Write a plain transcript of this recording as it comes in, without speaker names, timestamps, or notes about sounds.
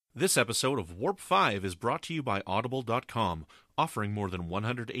This episode of Warp 5 is brought to you by Audible.com, offering more than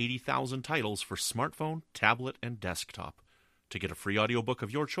 180,000 titles for smartphone, tablet, and desktop. To get a free audiobook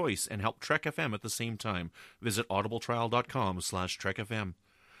of your choice and help Trek FM at the same time, visit audibletrial.com/trekfm.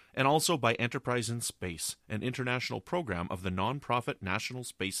 And also by Enterprise in Space, an international program of the non-profit National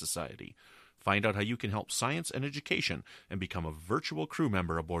Space Society. Find out how you can help science and education and become a virtual crew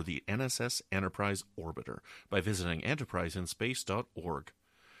member aboard the NSS Enterprise Orbiter by visiting enterpriseinspace.org.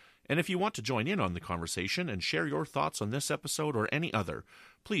 And if you want to join in on the conversation and share your thoughts on this episode or any other,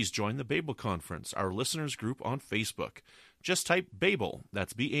 please join the Babel Conference, our listeners group on Facebook. Just type Babel,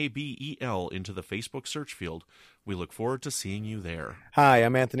 that's B-A-B-E-L, into the Facebook search field. We look forward to seeing you there. Hi,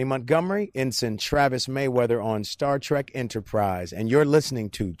 I'm Anthony Montgomery, Ensign Travis Mayweather on Star Trek Enterprise, and you're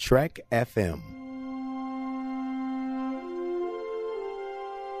listening to Trek FM.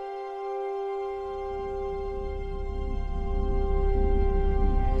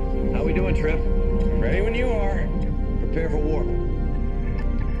 How we doing, Trip? Ready when you are. Prepare for warp.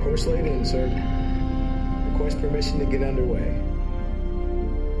 Course laid in, sir. Request permission to get underway.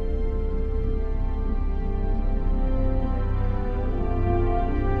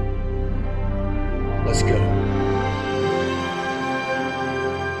 Let's go.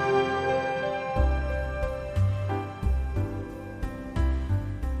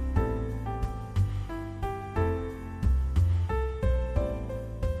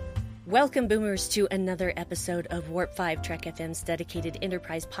 Welcome, Boomers, to another episode of Warp 5, Trek FM's dedicated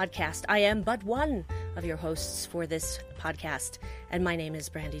Enterprise podcast. I am but one of your hosts for this podcast, and my name is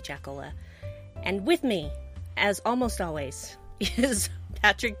Brandy Jackola. And with me, as almost always, is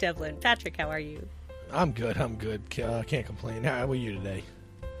Patrick Devlin. Patrick, how are you? I'm good. Can't complain. How are you today?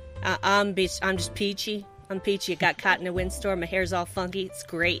 I'm just peachy. I'm peachy. I got caught in a windstorm. My hair's all funky. It's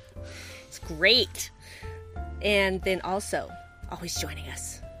great. It's great. And then also, always joining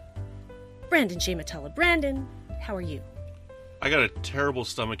us, Brandon Shamatella. Brandon, how are you? I got a terrible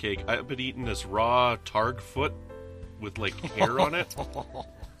stomachache. I've been eating this raw targ foot with, like, hair on it.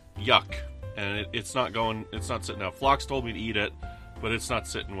 Yuck. And it's not sitting out. Phlox told me to eat it, but it's not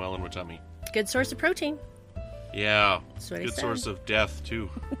sitting well in my tummy. Good source of protein. Yeah. That's what good source of death, too.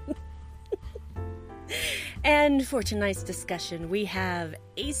 And for tonight's discussion, we have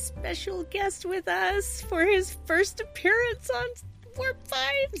a special guest with us for his first appearance on Warp 5,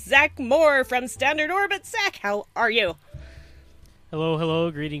 Zach Moore from Standard Orbit. Zach, how are you?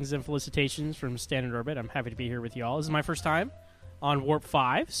 Hello. Greetings and felicitations from Standard Orbit. I'm happy to be here with you all. This is my first time on Warp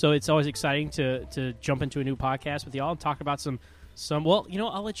 5, so it's always exciting to jump into a new podcast with you all and talk about some. Well,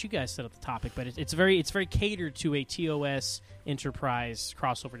 I'll let you guys set up the topic, but it's very catered to a TOS Enterprise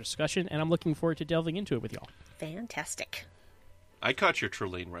crossover discussion, and I'm looking forward to delving into it with y'all. Fantastic. I caught your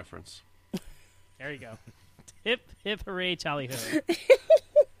Trelane reference. There you go. Hip, hip, hooray, tally ho.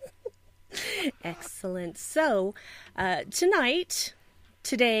 Excellent. So, tonight,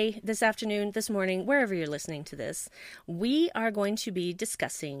 today, this afternoon, this morning, wherever you're listening to this, we are going to be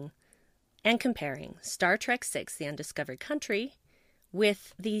discussing and comparing Star Trek VI, The Undiscovered Country,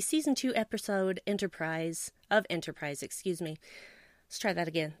 with the Season 2 episode Enterprise. Let's try that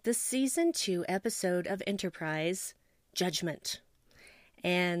again. The Season 2 episode of Enterprise, Judgment.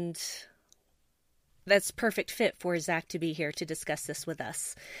 And that's perfect fit for Zach to be here to discuss this with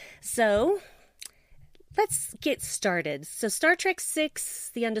us. So, let's get started. So, Star Trek VI,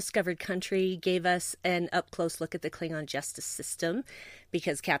 The Undiscovered Country, gave us an up-close look at the Klingon justice system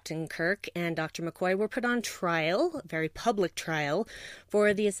because Captain Kirk and Dr. McCoy were put on trial, a very public trial,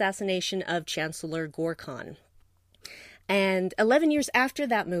 for the assassination of Chancellor Gorkon. And 11 years after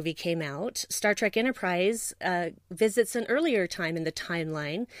that movie came out, Star Trek Enterprise visits an earlier time in the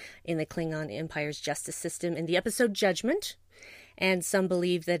timeline in the Klingon Empire's justice system in the episode Judgment. And some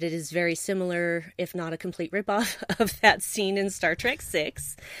believe that it is very similar, if not a complete ripoff, of that scene in Star Trek VI.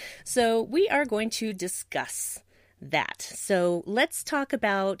 So we are going to discuss that. So let's talk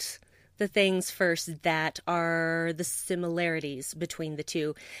about the things first that are the similarities between the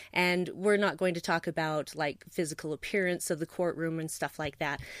two. And we're not going to talk about like physical appearance of the courtroom and stuff like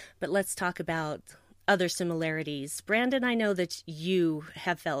that, but let's talk about other similarities. Brandon, I know that you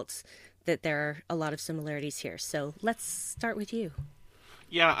have felt that there are a lot of similarities here, so let's start with you.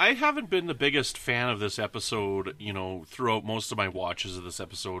 Yeah, I haven't been the biggest fan of this episode, throughout most of my watches of this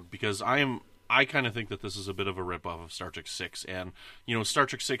episode, because I kind of think that this is a bit of a ripoff of Star Trek VI, and, Star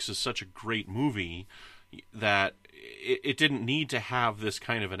Trek VI is such a great movie that it didn't need to have this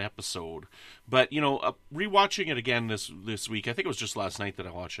kind of an episode. But, rewatching it again this week, I think it was just last night that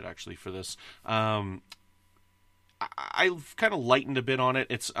I watched it, actually, for this, I've kind of lightened a bit on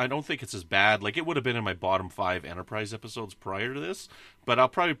it. I don't think it's as bad. Like, it would have been in my bottom 5 Enterprise episodes prior to this, but I'll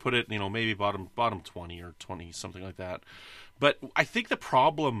probably put it, maybe bottom 20 or 20, something like that. But I think the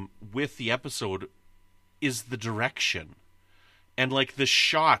problem with the episode is the direction and like the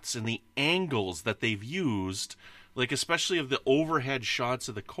shots and the angles that they've used, like especially of the overhead shots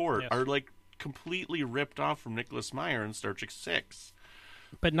of the court, are like completely ripped off from Nicholas Meyer in Star Trek 6.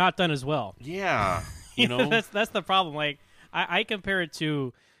 But not done as well. Yeah. That's the problem. Like, I compare it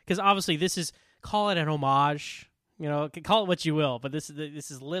to, because obviously this is, call it an homage, call it what you will, but this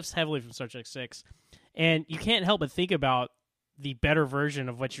is lifts heavily from Star Trek 6. And you can't help but think about the better version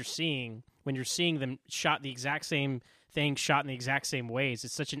of what you're seeing when you're seeing them shot the exact same thing, shot in the exact same ways.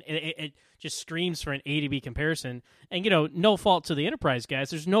 It's such it just screams for an A to B comparison. And, no fault to the Enterprise guys.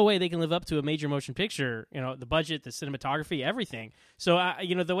 There's no way they can live up to a major motion picture, the budget, the cinematography, everything. So,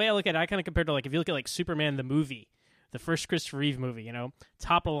 the way I look at it, I kind of compare to, like, if you look at, like, Superman the movie, the first Christopher Reeve movie,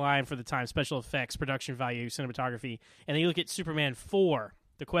 top of the line for the time, special effects, production value, cinematography. And then you look at Superman 4,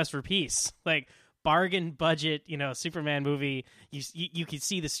 The Quest for Peace, like, bargain budget, Superman movie. You can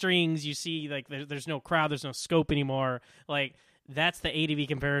see the strings. You see, like, there's no crowd. There's no scope anymore. Like, that's the A to B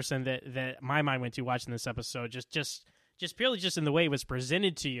comparison that my mind went to watching this episode. Just purely just in the way it was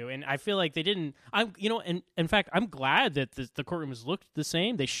presented to you. And I feel like they didn't. And in fact, I'm glad that the courtrooms looked the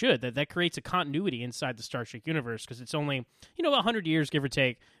same. They should. That creates a continuity inside the Star Trek universe, because it's only 100 years, give or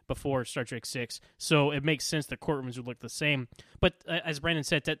take, before Star Trek 6. So it makes sense that courtrooms would look the same. But as Brandon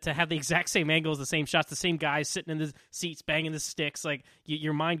said, to have the exact same angles, the same shots, the same guys sitting in the seats banging the sticks, like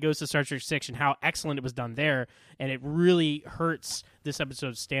your mind goes to Star Trek 6 and how excellent it was done there, and it really hurts this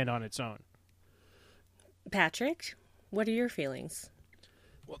episode stand on its own. Patrick, what are your feelings?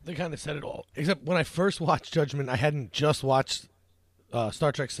 Well, they kind of said it all. Except when I first watched Judgment, I hadn't just watched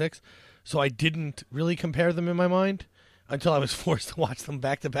Star Trek 6, so I didn't really compare them in my mind until I was forced to watch them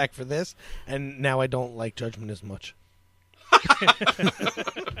back to back for this, and now I don't like Judgment as much.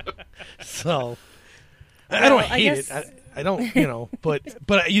 So I don't hate it. I don't,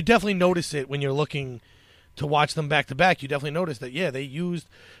 but you definitely notice it when you're looking to watch them back to back. You definitely notice that, they used,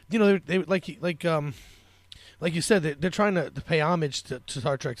 they like you said, they're trying to pay homage to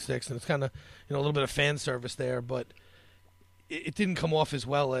Star Trek 6, and it's kind of, a little bit of fan service there, but it didn't come off as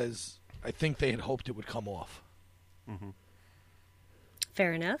well as I think they had hoped it would come off. Mm-hmm.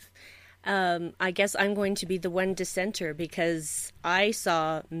 Fair enough. I guess I'm going to be the one dissenter, because I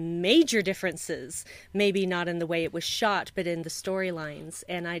saw major differences, maybe not in the way it was shot, but in the storylines.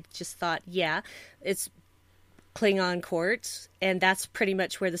 And I just thought, it's Klingon court, and that's pretty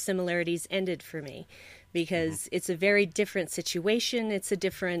much where the similarities ended for me, because it's a very different situation. It's a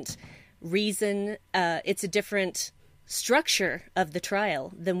different reason. It's a different structure of the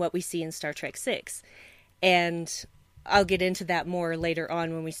trial than what we see in Star Trek 6. And I'll get into that more later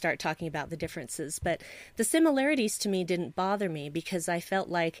on when we start talking about the differences. But the similarities to me didn't bother me, because I felt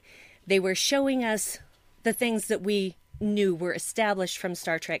like they were showing us the things that we knew were established from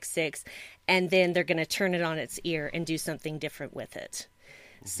Star Trek 6, and then they're going to turn it on its ear and do something different with it.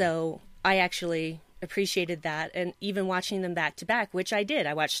 Mm-hmm. So I actually appreciated that, and even watching them back to back, which I did.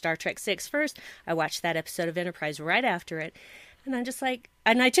 I watched Star Trek 6 first. I watched that episode of Enterprise right after it. And I'm just like,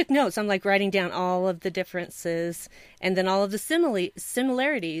 and I took notes. I'm like writing down all of the differences, and then all of the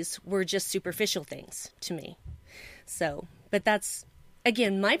similarities were just superficial things to me. So, but that's,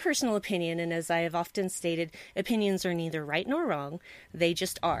 again, my personal opinion, and as I have often stated, opinions are neither right nor wrong. They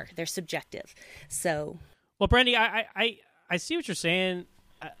just are. They're subjective. So, well, Brandy, I see what you're saying,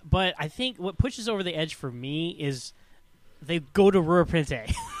 but I think what pushes over the edge for me is they go to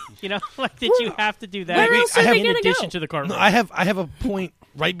Ruapente. Like, did you have to do that? Where else are they in addition to the courtroom? No, I have a point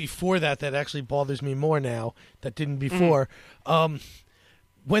right before that actually bothers me more now that didn't before.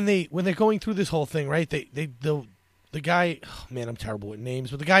 When they're going through this whole thing, right? The guy, oh man, I'm terrible with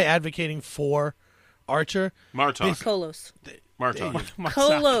names, but the guy advocating for Archer, Martok. Kolos. Martok.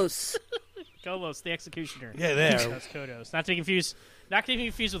 Kolos. Kolos, the executioner. Yeah, there. That's Kodos. Not to be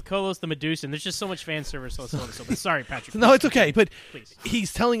confused with Kolos the Medusan. There's just so much fan service. So sorry, Patrick. No, it's okay. But please.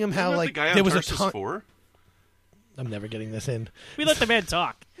 He's telling him how, like, the there was a Tarsus ton. 4? I'm never getting this in. We let the man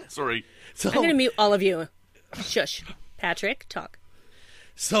talk. Sorry. So, I'm going to mute all of you. Shush. Patrick, talk.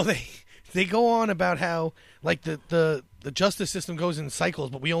 So they go on about how, like, the justice system goes in cycles,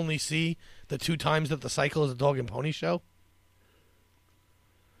 but we only see the 2 times that the cycle is a dog and pony show.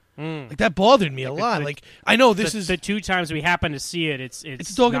 Like, that bothered me a lot. Like, I know this is the 2 times we happen to see it. It's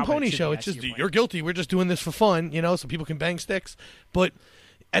a dog and not what pony it should show. be. It's just, you're guilty. We're just doing this for fun, so people can bang sticks. But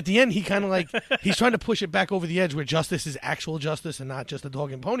at the end, he kind of like he's trying to push it back over the edge where justice is actual justice and not just a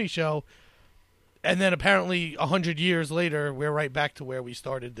dog and pony show. And then apparently 100 years later, we're right back to where we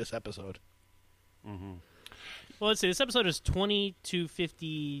started this episode. Mm-hmm. Well, let's see. This episode is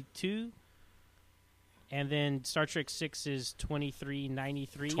 2252. And then Star Trek 6 is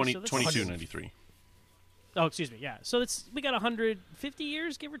 2393. 2293. Oh, excuse me. Yeah. So we got 150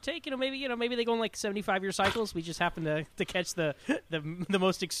 years, give or take. Maybe they go in like 75-year cycles. We just happen to catch the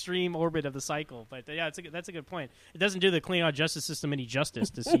most extreme orbit of the cycle. But yeah, that's a good point. It doesn't do the Klingon justice system any justice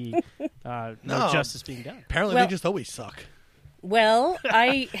to see no justice being done. Apparently, they just always suck. Well,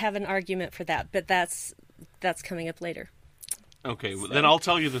 I have an argument for that, but that's coming up later. Okay, well, then I'll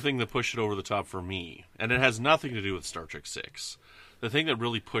tell you the thing that pushed it over the top for me, and it has nothing to do with Star Trek 6. The thing that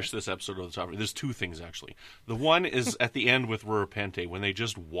really pushed this episode over the top, there's two things, actually. The one is at the end with Rurapente, when they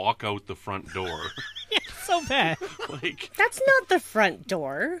just walk out the front door. Yeah, so bad. That's not the front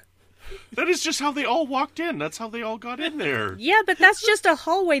door. That is just how they all walked in. That's how they all got in there. Yeah, but that's just a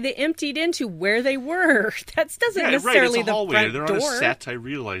hallway they emptied into where they were. That doesn't necessarily it's a hallway. The front They're door. on a set. I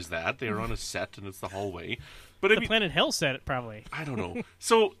realize that. They are on a set, and it's the hallway. But the Planet Hell set, probably. I don't know.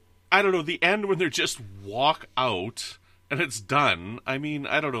 So, I don't know. The end when they just walk out and it's done. I mean,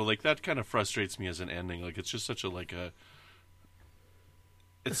 I don't know. Like, that kind of frustrates me as an ending. Like, it's just such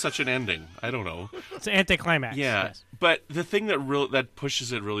it's such an ending. I don't know. It's an anticlimax. Yeah. Yes. But the thing that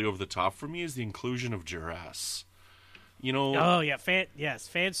pushes it really over the top for me is the inclusion of Duras. You know? Oh, yeah.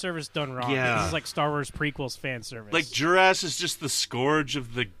 Fan service done wrong. Yeah. This is like Star Wars prequels fan service. Like, Duras is just the scourge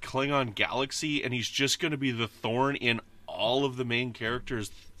of the Klingon galaxy, and he's just going to be the Thorn in all of the main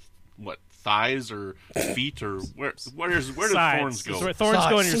characters' thighs or feet, or where do thorns go? Thorns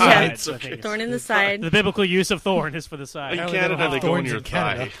go in your sides. sides. Okay. Thorn in the side. The bibiblical use of thorn is for the side. In Canada, they go in your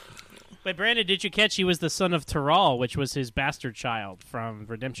thigh. But Brandon, did you catch he was the son of Taral, which was his bastard child from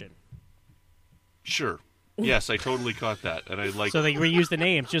Redemption? Sure. Yes, I totally caught that, and I like. So they reused the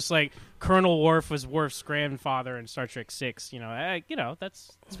names, just like Colonel Worf was Worf's grandfather in Star Trek 6.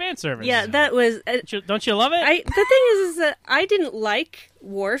 That's fan service. Yeah, that was. Don't you love it? The thing is that I didn't like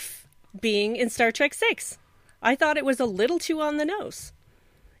Worf being in Star Trek 6. I thought it was a little too on the nose.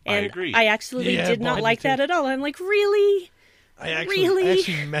 And I agree. I actually did not like that at all. I'm like, really? I actually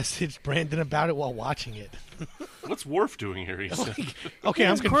messaged Brandon about it while watching it. What's Worf doing here? Okay,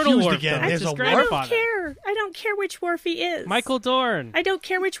 I'm Colonel confused Worf, again. though. There's a That's his Worf. grandfather. I don't care which Worf he is. Michael Dorn. I don't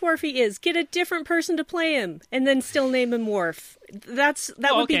care which Worf he is. Get a different person to play him, and then still name him Worf. That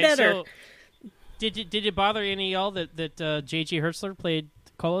would be better. So did it bother any of y'all that J.G. Hertzler played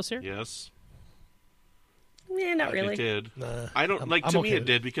Kolos here? Yes. Yeah, not really. It did. Nah, I don't like. I'm To okay me, with it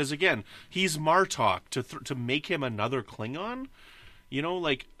did because again, he's Martok. To make him another Klingon,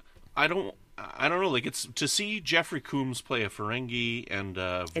 like I don't know. Like it's to see Jeffrey Combs play a Ferengi and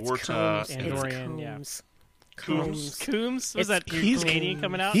Vorta and Andorian, yeah. Coombs? Was that he's Canadian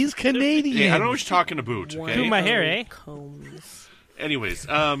coming out? He's Canadian. Yeah, I don't know what you're talking about. Okay. Coombe my hair, eh? Combs. Anyways,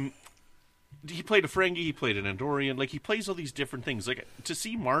 he played a Ferengi. He played an Andorian. Like he plays all these different things. Like to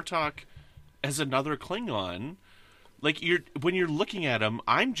see Martok as another Klingon. Like when you're looking at him,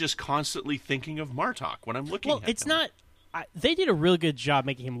 I'm just constantly thinking of Martok when I'm looking at him. Well, it's not. They did a really good job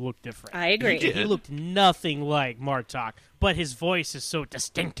making him look different. I agree. He looked nothing like Martok, but his voice is so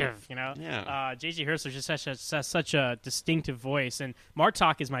distinctive. Yeah. J.G. Hertzler just has such a distinctive voice, and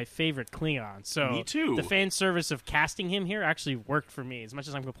Martok is my favorite Klingon. So me too. The fan service of casting him here actually worked for me. As much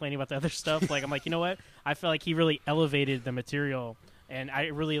as I'm complaining about the other stuff, like I'm like, you know what? I felt like he really elevated the material, and I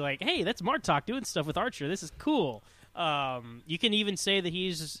really like, hey, that's Martok doing stuff with Archer. This is cool. You can even say that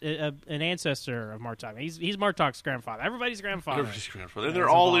he's an ancestor of Martok. He's Martok's grandfather. Everybody's grandfather. And they're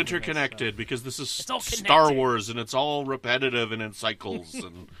all interconnected because this is Star Wars and it's all repetitive and in cycles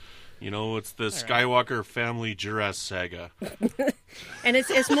and it's the Skywalker family Duras saga. And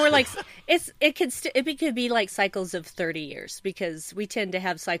it's more like it could be like cycles of 30 years because we tend to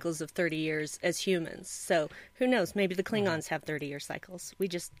have cycles of 30 years as humans. So who knows? Maybe the Klingons have 30-year cycles. We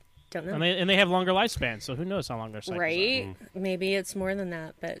just don't know. And they have longer lifespans, so who knows how long their cycles are. Maybe it's more than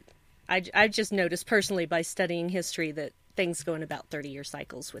that, but I just noticed personally by studying history that things go in about 30-year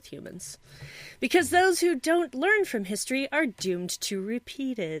cycles with humans. Because those who don't learn from history are doomed to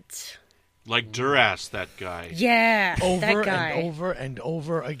repeat it. Like Duras, that guy. Yeah, over that guy. and over and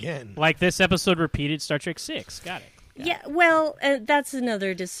over again. Like this episode repeated Star Trek 6. Got it. Yeah, well, that's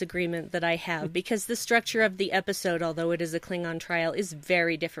another disagreement that I have, because the structure of the episode, although it is a Klingon trial, is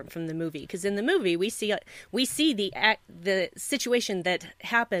very different from the movie. Because in the movie, we see the situation that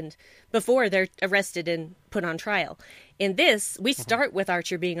happened before they're arrested and put on trial. In this, we start with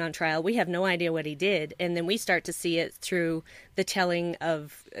Archer being on trial. We have no idea what he did, and then we start to see it through the telling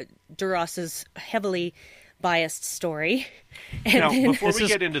of Duras's heavily biased story. And Now, then, before we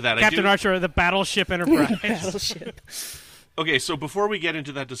get into that, Captain Archer, the Battleship Enterprise. Battleship. Okay, so before we get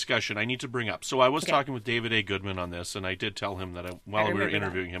into that discussion, I need to bring up. So I was talking with David A. Goodman on this, and I did tell him that while we were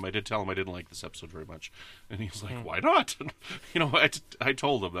interviewing him, I did tell him I didn't like this episode very much, and he was like, "Why not?" I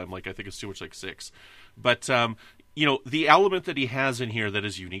told him, I'm like, I think it's too much like 6, but the element that he has in here that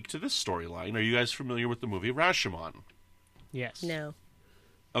is unique to this storyline. Are you guys familiar with the movie Rashomon? Yes. No.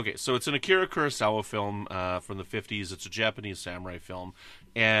 Okay, so it's an Akira Kurosawa film from the 50s. It's a Japanese samurai film,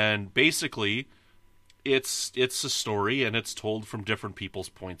 and basically, it's a story, and it's told from different people's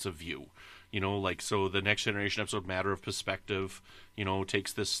points of view. So the Next Generation episode, Matter of Perspective,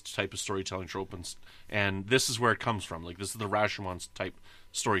 takes this type of storytelling trope, and this is where it comes from. Like, this is the Rashomon type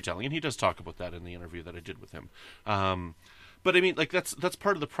storytelling, and he does talk about that in the interview that I did with him. But I mean, like, that's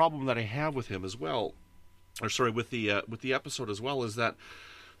part of the problem that I have with him as well, or sorry, with the episode as well, is that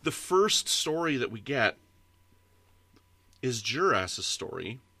the first story that we get is Juras's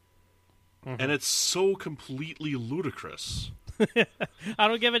story. And it's so completely ludicrous. I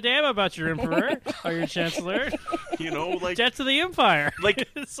don't give a damn about your emperor or your chancellor. Death to the empire. Like,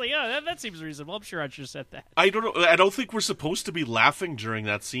 so yeah, that seems reasonable. I'm sure Archer said that. I don't know. I don't think we're supposed to be laughing during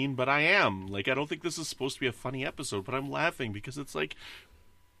that scene, but I am. Like, I don't think this is supposed to be a funny episode, but I'm laughing because it's like,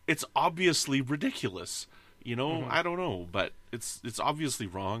 it's obviously ridiculous. I don't know, but it's obviously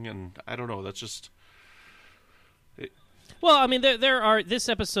wrong, and I don't know. That's just. Well, I mean, there are this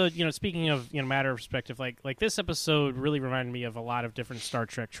episode. Speaking of Matter of Perspective, like this episode really reminded me of a lot of different Star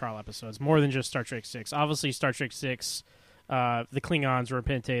Trek trial episodes, more than just Star Trek 6. Obviously, Star Trek 6, the Klingons,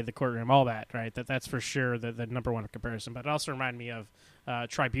 Repente, the courtroom, all that, right? That's for sure the number one comparison. But it also reminded me of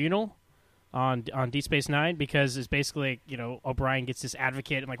Tribunal on Deep Space Nine, because it's basically O'Brien gets this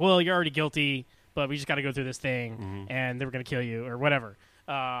advocate and like, well, you're already guilty, but we just got to go through this thing, and they were going to kill you or whatever.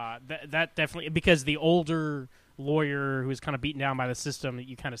 That definitely, because the older lawyer who is kind of beaten down by the system, that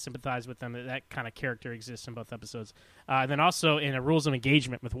you kind of sympathize with them. That kind of character exists in both episodes. And then also in a Rules of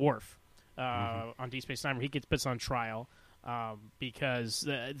Engagement with Worf on Deep Space Nine, where he gets puts on trial because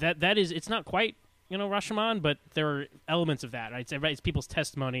that is, it's not quite Rashomon, but there are elements of that. Right? It's people's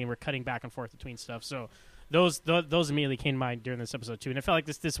testimony, and we're cutting back and forth between stuff. So those immediately came to mind during this episode too, and it felt like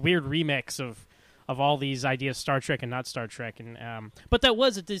this weird remix of all these ideas, Star Trek and not Star Trek, and but that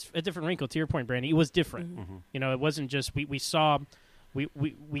was a different wrinkle. To your point, Brandy, it was different. It wasn't just we saw the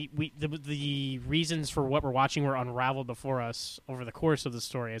reasons for what we're watching were unraveled before us over the course of the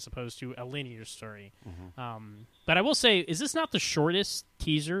story, as opposed to a linear story. But I will say, is this not the shortest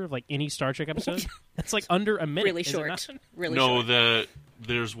teaser of like any Star Trek episode? It's like under a minute. Really short. Really short. No,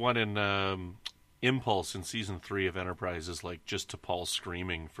 there's one in Impulse in season 3 of Enterprise is like just T'Pol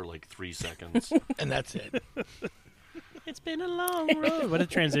screaming for like 3 seconds. And that's it. It's been a long road. What a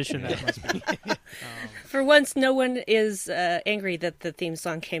transition that must be. For once, no one is angry that the theme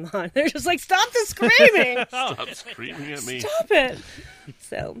song came on. They're just like, stop the screaming! Stop screaming at me. Stop it!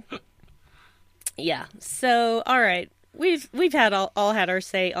 So, yeah. So, all right. We've had all had our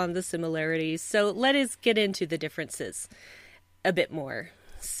say on the similarities. So let us get into the differences a bit more.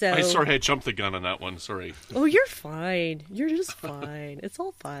 So, I jumped the gun on that one. Sorry. Oh, you're fine. You're just fine. It's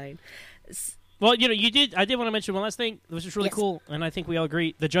all fine. Well, you did. I did want to mention one last thing, which is really cool, and I think we all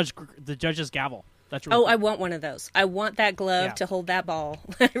agree. The judge's gavel. That's really cool. I want one of those. I want that glove to hold that ball.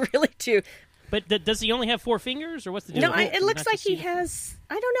 I really do. But does he only have 4 fingers, or what's the deal? No, it looks like he has.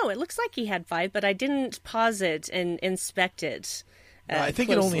 I don't know. It looks like he had 5, but I didn't pause it and inspect it. I think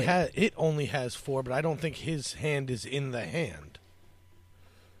closely. it only has 4, but I don't think his hand is in the hand.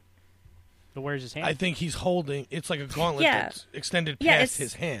 But where's his hand? I think he's holding. It's like a gauntlet that's extended past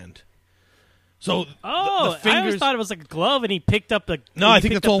his hand. So the fingers. I always thought it was like a glove, and he picked up the. No, I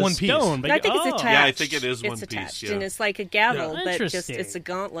think it's all one piece. But I think it's attached. Yeah, I think it is one it's attached, piece. Yeah. And it's like a gavel, but Interesting. just it's a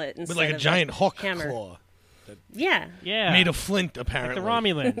gauntlet instead with like a of giant hook hammer. claw. Yeah. Made of flint, apparently. Like the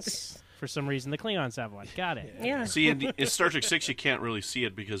Romulans. For some reason, the Klingons have one. Got it. Yeah. See, in Star Trek 6, you can't really see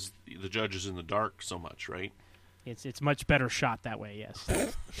it because the judge is in the dark so much, right? It's much better shot that way.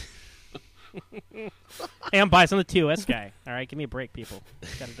 Yes. Hey, I'm biased. I'm the TOS guy. All right, give me a break, people.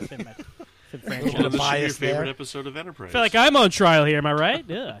 Got to defend my franchise. Well, this should be your favorite episode of Enterprise. I feel like I'm on trial here. Am I right?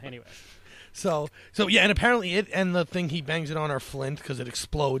 Yeah. Anyway. So yeah, and apparently it and the thing he bangs it on are flint because it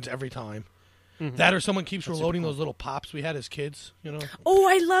explodes every time. Mm-hmm. That or someone keeps reloading those little pops we had as kids. Oh,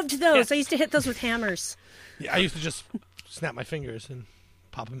 I loved those. Yes. I used to hit those with hammers. Yeah, I used to just snap my fingers and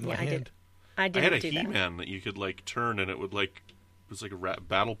pop them in my hand. I had a He-Man that you could like turn and it would like. It was like a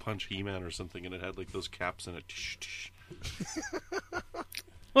Battle Punch He-Man or something, and it had like those caps in it.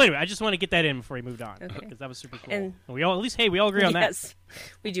 Well, anyway, I just want to get that in before we moved on, because that was super cool. And we all agree on that. Yes,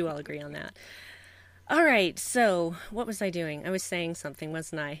 we do all agree on that. All right, so what was I doing? I was saying something,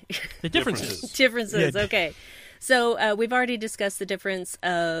 wasn't I? The differences. Differences, Yeah. okay. So we've already discussed the difference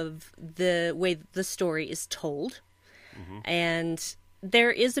of the way the story is told. And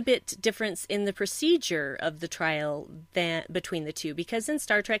there is a bit difference in the procedure of the trial between the two, because in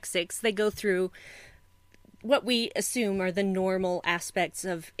Star Trek VI, they go through what we assume are the normal aspects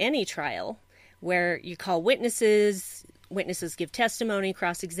of any trial, where you call witnesses give testimony,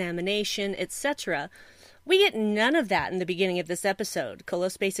 cross-examination, etc. We get none of that in the beginning of this episode.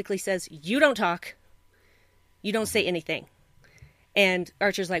 Kolos basically says, you don't talk. You don't say anything. And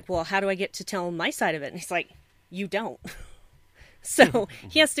Archer's like, well, how do I get to tell my side of it? And he's like, you don't. So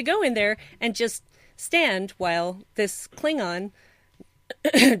he has to go in there and just stand while this Klingon,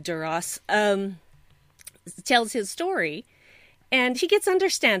 Duras, tells his story. And he gets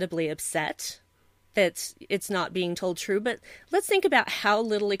understandably upset that it's not being told true. But let's think about how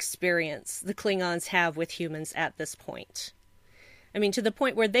little experience the Klingons have with humans at this point. I mean, to the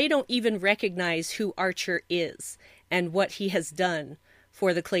point where they don't even recognize who Archer is and what he has done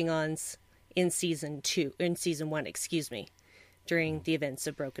for the Klingons in season 1, during the events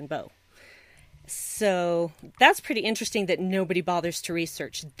of Broken Bow. So that's pretty interesting that nobody bothers to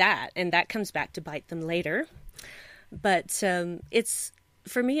research that, and that comes back to bite them later. But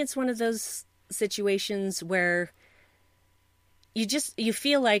for me, it's one of those situations where you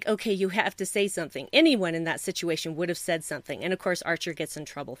feel like, okay, you have to say something. Anyone in that situation would have said something, and of course Archer gets in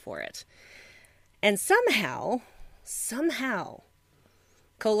trouble for it. And somehow,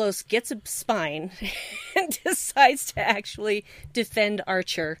 Kolos gets a spine and decides to actually defend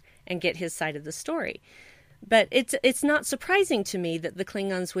Archer and get his side of the story. But it's not surprising to me that the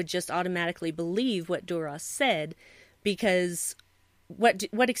Klingons would just automatically believe what Duras said, because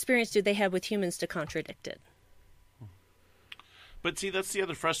what experience do they have with humans to contradict it? But see, that's the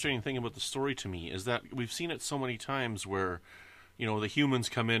other frustrating thing about the story to me, is that we've seen it so many times where, the humans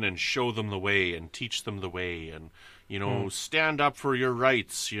come in and show them the way and teach them the way and, stand up for your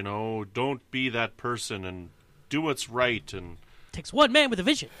rights, don't be that person and do what's right. And Takes one man with a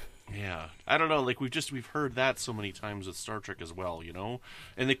vision. yeah, I don't know, like we've heard that so many times with Star Trek as well,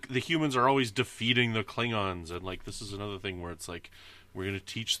 And the humans are always defeating the Klingons, and like this is another thing where it's like, we're going to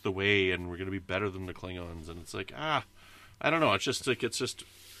teach the way and we're going to be better than the Klingons, and it's like, I don't know. It's just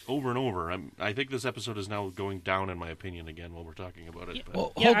over and over. I think this episode is now going down, in my opinion, again while we're talking about it. Yeah,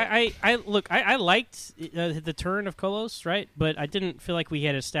 But. well, I liked the turn of Kolos, right? But I didn't feel like we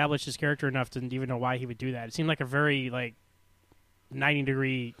had established his character enough to even know why he would do that. It seemed like a very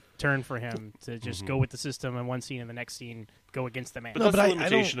 90-degree turn for him to just go with the system in one scene and the next scene go against the man. But that's the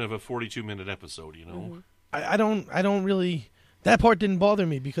limitation of a 42-minute episode, I don't really. That part didn't bother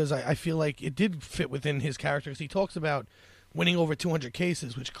me because I feel like it did fit within his character. Because he talks about winning over 200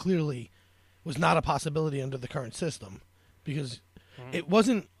 cases, which clearly was not a possibility under the current system. Because it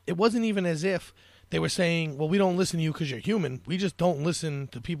wasn't even as if they were saying, well, we don't listen to you because you're human. We just don't listen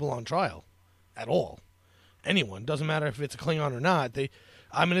to people on trial at all. Anyone. Doesn't matter if it's a Klingon or not.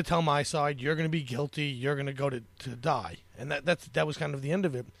 I'm going to tell my side. You're going to be guilty. You're going to go to die. And that was kind of the end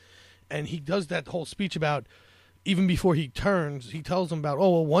of it. And he does that whole speech about, even before he turns, he tells them about,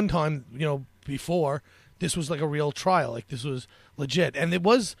 one time, before, this was like a real trial. Like, this was legit. And it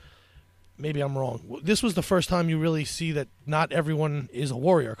was, maybe I'm wrong, this was the first time you really see that not everyone is a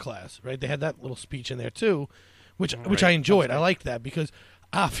warrior class, right? They had that little speech in there, too, which I enjoyed. I liked that because,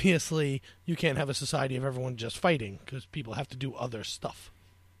 obviously, you can't have a society of everyone just fighting because people have to do other stuff.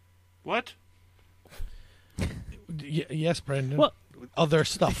 What? Yes, Brandon. Well, other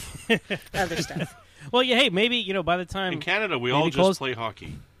stuff. Other stuff. Well, yeah, hey, maybe, by the time... In Canada, we all just play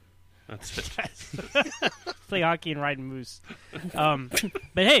hockey. That's it. Play hockey and ride moose. But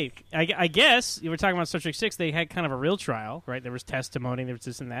hey, I guess, you were talking about Star Trek 6, they had kind of a real trial, right? There was testimony, there was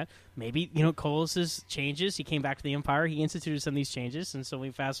this and that. Maybe, Kolos' changes, he came back to the Empire, he instituted some of these changes, and so we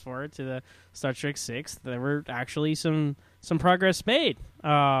fast forward to the Star Trek 6, there were actually some progress made.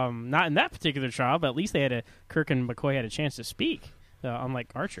 Not in that particular trial, but at least Kirk and McCoy had a chance to speak, unlike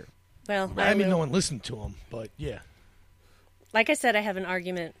Archer. Well, I mean, no one listened to him, but yeah. Like I said, I have an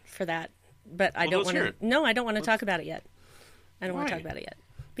argument for that, but I don't want to. No, I don't want to talk about it yet. I don't want to talk about it yet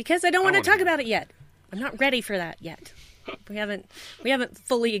because I don't want to talk about it yet. I'm not ready for that yet. We haven't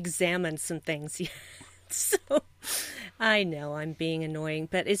fully examined some things yet. So I know I'm being annoying,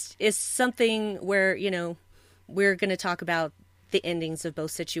 but it's something where we're going to talk about the endings of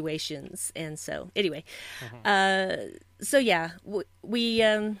both situations, and so anyway, so yeah,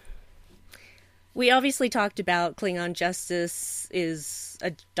 we obviously talked about Klingon Justice is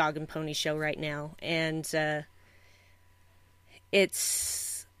a dog and pony show right now, and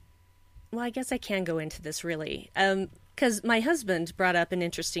it's well, I guess I can go into this really, because my husband brought up an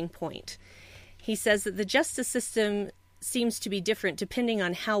interesting point. He says that the justice system seems to be different depending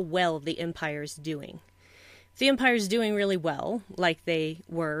on how well the Empire's doing. If the Empire's doing really well, like they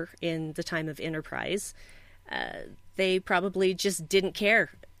were in the time of Enterprise, they probably just didn't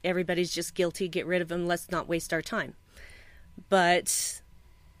care. Everybody's just guilty, get rid of them, let's not waste our time. But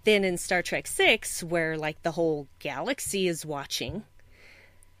then in Star Trek VI, where like the whole galaxy is watching,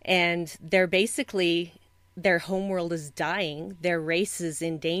 and they're basically, their homeworld is dying, their race is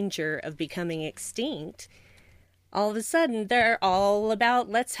in danger of becoming extinct, all of a sudden they're all about,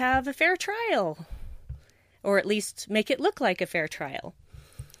 let's have a fair trial. Or at least make it look like a fair trial.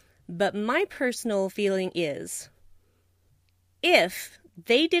 But my personal feeling is, if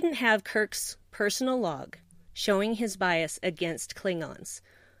they didn't have Kirk's personal log showing his bias against Klingons,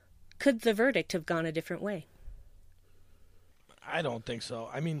 could the verdict have gone a different way? I don't think so.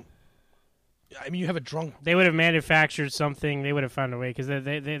 I mean, you have a drunk. They would have manufactured something. They would have found a way because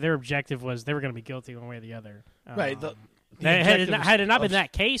their objective was they were going to be guilty one way or the other. Right. Had it not been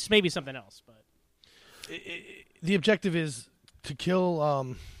that case, maybe something else. But the objective is to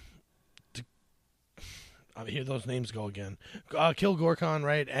kill. I hear those names go again. Kill Gorkon,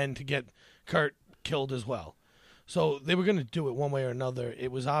 right, and to get Kurt killed as well. So they were going to do it one way or another.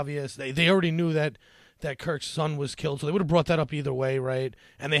 It was obvious. They already knew that Kirk's son was killed, so they would have brought that up either way, right?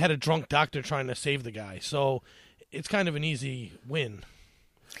 And they had a drunk doctor trying to save the guy. So it's kind of an easy win.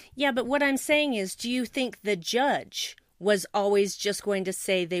 Yeah, but what I'm saying is, do you think the judge was always just going to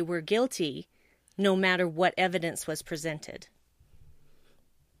say they were guilty no matter what evidence was presented?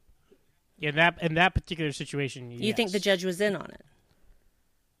 Yeah, in that particular situation, You think the judge was in on it?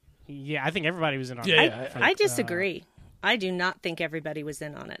 Yeah, I think everybody was in on it. Yeah, I disagree. I do not think everybody was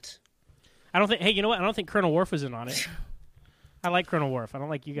in on it. I don't think. Hey, you know what? I don't think Colonel Worf was in on it. I like Colonel Worf. I don't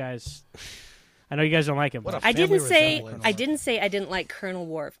like you guys. I know you guys don't like him. I didn't say I didn't like Colonel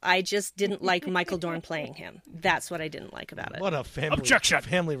Worf. I just didn't like Michael Dorn playing him. That's what I didn't like about it. What a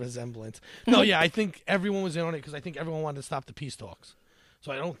family resemblance. No, yeah, I think everyone was in on it because I think everyone wanted to stop the peace talks.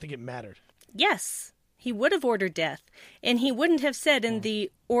 So I don't think it mattered. Yes, he would have ordered death, and he wouldn't have said in the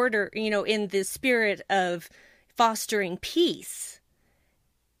order, in the spirit of fostering peace,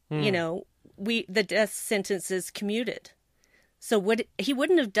 the death sentence is commuted. So he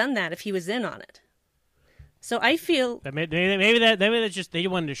wouldn't have done that if he was in on it. So I feel maybe that's just they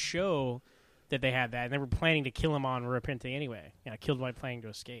wanted to show that they had that, and they were planning to kill him on Repente anyway. Killed by planning to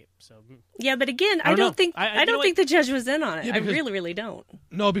escape. So yeah, but again, I don't think the judge was in on it. Yeah, I really, really don't.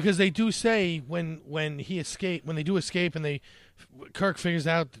 No, because they do say when they do escape, and Kirk figures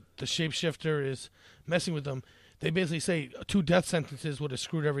out the shapeshifter is messing with them. They basically say 2 death sentences would have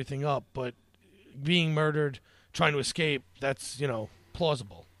screwed everything up, but being murdered, trying to escape, that's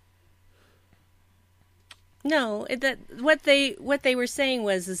plausible. No, what they were saying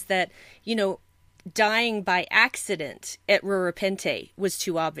is that dying by accident at Repente was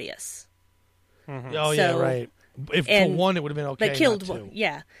too obvious. Mm-hmm. Oh yeah, right. If for one it would have been okay, but killed, not two.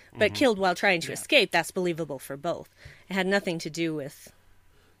 Yeah, but killed while trying to escape. That's believable for both. It had nothing to do with,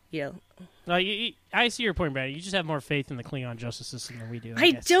 I see your point, Brad. You just have more faith in the Klingon justice system than we do.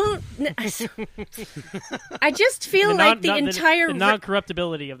 I don't. I just feel like the entire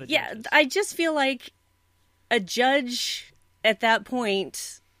non-corruptibility of the judges. Yeah, I just feel like a judge at that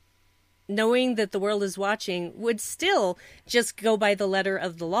point, knowing that the world is watching, would still just go by the letter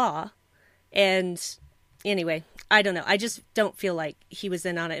of the law. And anyway, I don't know. I just don't feel like he was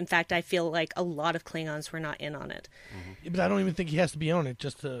in on it. In fact, I feel like a lot of Klingons were not in on it. Mm-hmm. Yeah, but I don't even think he has to be on it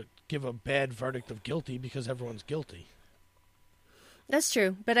just to give a bad verdict of guilty because everyone's guilty. That's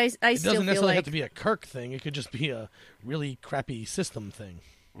true, but I still feel like... It doesn't necessarily have to be a Kirk thing. It could just be a really crappy system thing.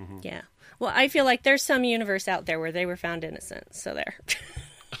 Mm-hmm. Yeah. Well, I feel like there's some universe out there where they were found innocent, so there.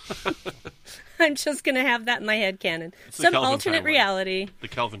 I'm just going to have that in my head canon. Some alternate reality. The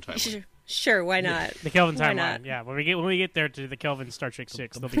Kelvin timeline. Sure, why not? The Kelvin timeline, yeah. When we get there to the Kelvin Star Trek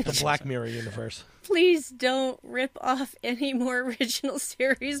 6, they'll be the Black Mirror universe. Please don't rip off any more original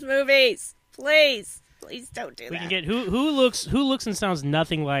series movies. Please don't do that. We can get who looks and sounds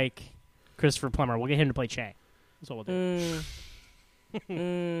nothing like Christopher Plummer. We'll get him to play Chang. That's what we'll do.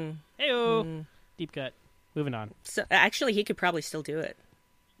 Hey-o. Deep cut. Moving on. So actually, he could probably still do it.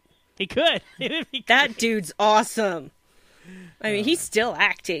 He could. That dude's awesome. I mean, he's still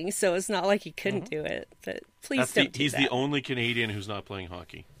acting, so it's not like he couldn't do it. But please don't do He's that. the only Canadian who's not playing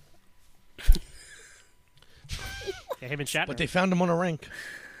hockey. Him and Shatner. But they found him on a rink.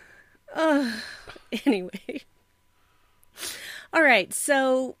 Anyway. All right,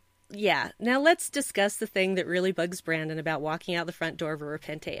 so Yeah. Now let's discuss the thing that really bugs Brandon about walking out the front door of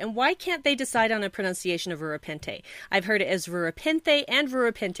Rurapente. And why can't they decide on a pronunciation of Rurapente? I've heard it as Rurapente and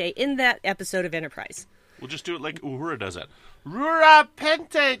Rurapente in that episode of Enterprise. We'll just do it like Uhura does it.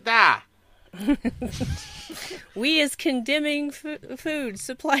 Rurapente da! We as condemning food,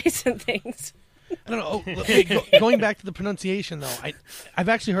 supplies, and things. I don't know. Going back to the pronunciation, though, I've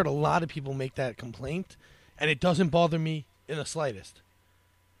actually heard a lot of people make that complaint, and it doesn't bother me in the slightest.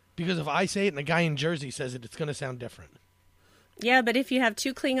 Because if I say it and a guy in Jersey says it, it's going to sound different. Yeah, but if you have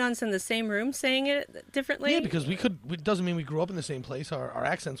two Klingons in the same room saying it differently... Yeah, because it doesn't mean we grew up in the same place. Our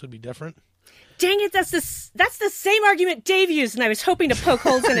accents would be different. Dang it, that's the same argument Dave used, and I was hoping to poke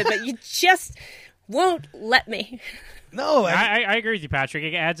holes in it, but you just won't let me. No, I agree with you, Patrick.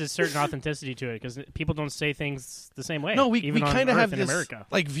 It adds a certain authenticity to it because people don't say things the same way. No, we kind of have this America.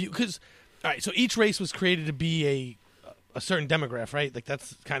 like view because all right. So each race was created to be a certain demographic, right? Like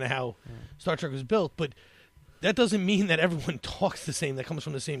that's kind of how Star Trek was built. But that doesn't mean that everyone talks the same. That comes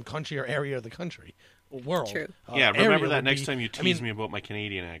from the same country or area of the country or world. True. Yeah, remember that would next be- time you tease me about my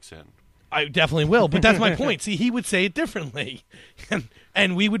Canadian accent. I definitely will, but that's my point. See, he would say it differently,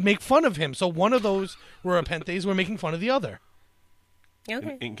 and we would make fun of him. So one of those Rurapentes, we're making fun of the other.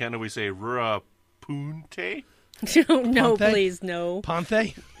 Okay. In Canada, we say Rurapunte. No, Ponte? please, no.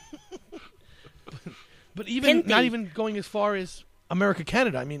 Ponte. But even Pimpy. not even going as far as America,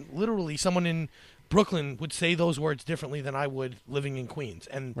 Canada. I mean, literally, someone in Brooklyn would say those words differently than I would living in Queens,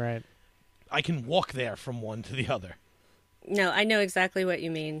 and Right. I can walk there from one to the other. No, I know exactly what you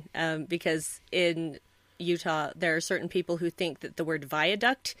mean, because in Utah, there are certain people who think that the word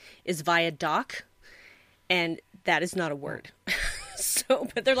viaduct is viaduct, and that is not a word.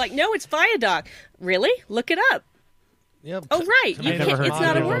 But they're like, no, it's viaduct. Really? Look it up. Yep. Oh, right. I've never heard It's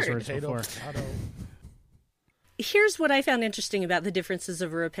not a either of those word. words before. Here's what I found interesting about the differences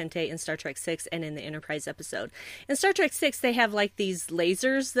of Rurapente in Star Trek VI and in the Enterprise episode. In Star Trek VI, they have like these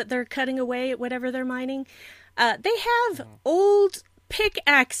lasers that they're cutting away at whatever they're mining. They have old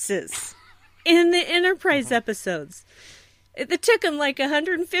pickaxes in the Enterprise episodes. It took them like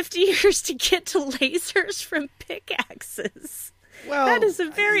 150 years to get to lasers from pickaxes. Well, That is a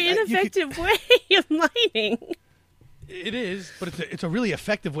very ineffective way of mining. It is, but it's a really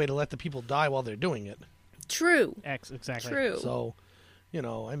effective way to let the people die while they're doing it. True. Exactly. True. So,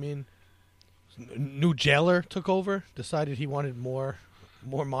 I mean, new jailer took over, decided he wanted more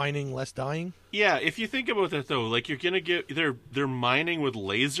mining, less dying. Yeah, if you think about that though, like you're gonna get they're mining with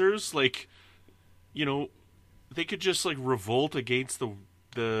lasers, like they could just like revolt against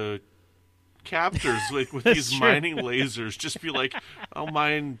the captors like with these true. mining lasers. Just be like, I'll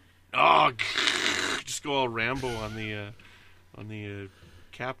mine. Just go all Rambo on the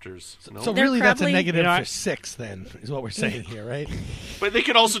captors. No? So They're really, that's a probably- negative You know, for 6, then, is what we're saying here, right? But they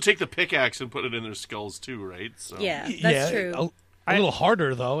could also take the pickaxe and put it in their skulls too, right? So Yeah, that's true. A little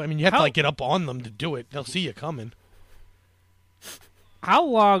harder, though. I mean, you have to How- like get up on them to do it. They'll see you coming. How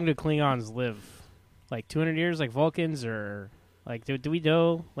long do Klingons live? Like 200 years, like Vulcans, or like do we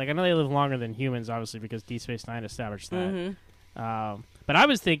know? Like I know they live longer than humans, obviously, because Deep Space Nine established that. But I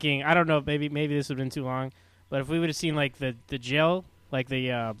was thinking, I don't know, maybe this would have been too long. But if we would have seen like the jail, like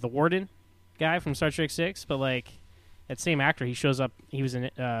the warden guy from Star Trek 6, but like that same actor, he shows up. He was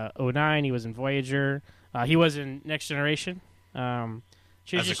in 09, he was in Voyager, he was in Next Generation.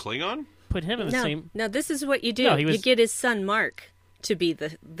 Should as a just Klingon, put him in the same. No, this is what you do. No, he was- You get his son Mark to be the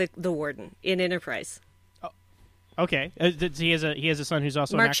warden in Enterprise. Okay, he has a son who's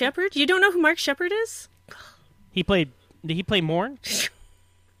also an Mark actor? Shepard? You don't know who Mark Shepard is? Did he play Morn?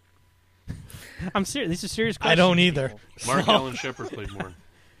 I'm serious. These are serious questions. I don't either. Mark Allen Shepard played more.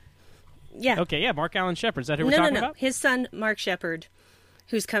 Yeah. Okay, yeah, Mark Allen Shepard. Is that who we're No, talking no. about? His son Mark Shepard,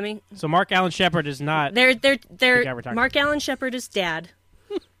 who's coming. So Mark Allen Shepard is not. They're guy we're talking Mark Allen Shepard is dad.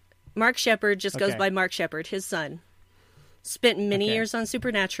 Mark Shepard just goes Okay. by Mark Shepard, his son. Spent many Okay. years on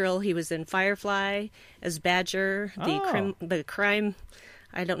Supernatural. He was in Firefly as Badger, the crime.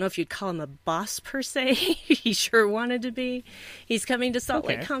 I don't know if you'd call him a boss per se. He sure wanted to be. He's coming to Salt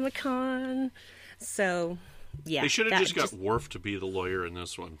Lake Okay. Comic-Con. So, yeah. They should have that just got Worf to be the lawyer in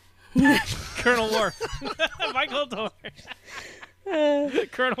this one. Colonel Worf. Michael Dorn.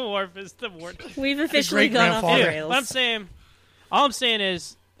 Colonel Worf is the warden. We've officially gone off the great-grandfather. rails. All I'm saying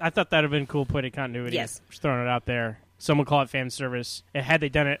is, I thought that would have been cool point of continuity. Yes. Just throwing it out there. Some would call it fan service. And had they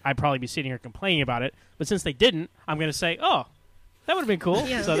done it, I'd probably be sitting here complaining about it. But since they didn't, I'm going to say, oh, that would have been cool.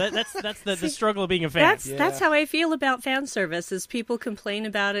 Yeah. So that's the struggle of being a fan. That's how I feel about fan service. Is people complain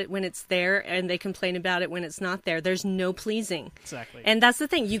about it when it's there, and they complain about it when it's not there. There's no pleasing. Exactly. And that's the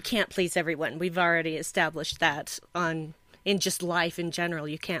thing. You can't please everyone. We've already established that on in just life in general,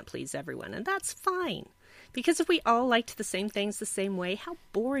 you can't please everyone, and that's fine. Because if we all liked the same things the same way, how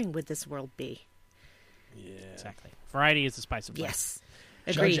boring would this world be? Yeah, exactly. Variety is the spice of life. Yes,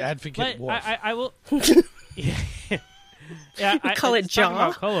 agreed. Judge Advocate But Wolf. I will. Yeah, Call it talking Jaw.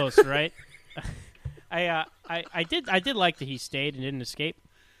 about Kolos, right? I did like that he stayed and didn't escape.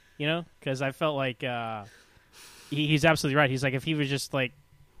 You know, because I felt like he's absolutely right. He's like, if he was just like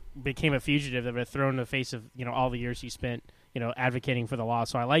became a fugitive, that would have thrown in the face of all the years he spent advocating for the law.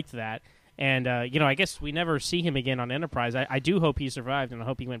 So I liked that. And, I guess we never see him again on Enterprise. I do hope he survived, and I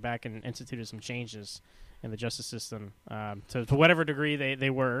hope he went back and instituted some changes in the justice system to whatever degree they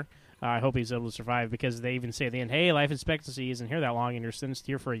were. I hope he's able to survive, because they even say at the end, hey, life expectancy isn't here that long, and you're sentenced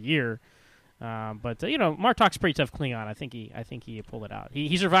here for a year. But Martok's pretty tough Klingon. I think he pulled it out.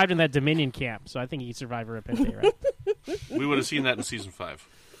 He survived in that Dominion camp, so I think he survived Repente, right? We would have seen that in season 5.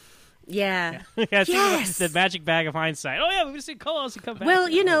 Yeah. Yes! The magic bag of hindsight. Oh, yeah, we would have seen Kolos come back. Well,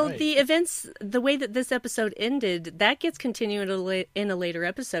 the events, the way that this episode ended, that gets continued in a later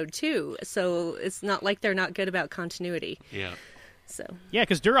episode, too. So it's not like they're not good about continuity. Yeah. So. Yeah,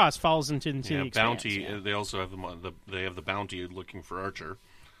 because Duras falls into the bounty. Expanse, They also have they have the bounty looking for Archer.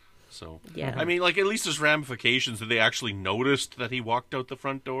 So yeah. I mean, like, at least there's ramifications that they actually noticed that he walked out the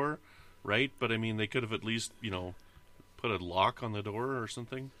front door, right? But I mean, they could have at least put a lock on the door or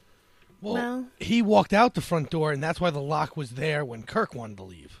something. Well, he walked out the front door, and that's why the lock was there when Kirk wanted to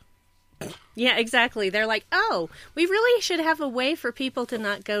leave. Yeah, exactly. They're like, oh, we really should have a way for people to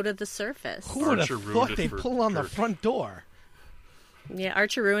not go to the surface. Who would have thought they'd pull on the front door? Yeah,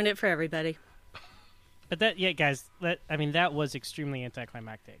 Archer ruined it for everybody. But that was extremely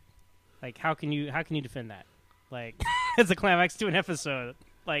anticlimactic. Like, how can you defend that? Like, as a climax to an episode,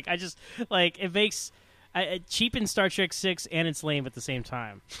 like it makes. It cheapens Star Trek 6 and it's lame at the same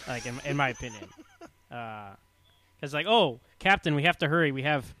time, like in my opinion. Because oh, Captain, we have to hurry. We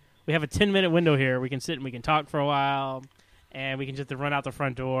have a 10-minute window here. We can sit and we can talk for a while, and we can just run out the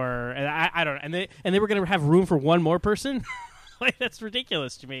front door. And I don't. And they were gonna have room for one more person. Like, that's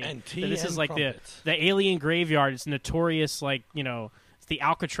ridiculous to me. And this is like the the alien graveyard. It's notorious, it's the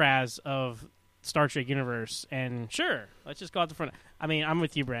Alcatraz of Star Trek universe. And sure, let's just go out the front. I mean, I'm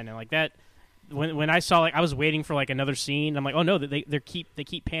with you, Brandon. Like that. When I saw, I was waiting for another scene. I'm like, oh no, they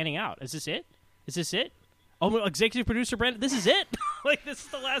keep panning out. Is this it? Is this it? Oh, executive producer Brandon, this is it. This is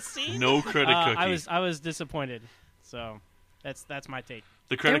the last scene. No credit cookie. I was disappointed. So that's my take.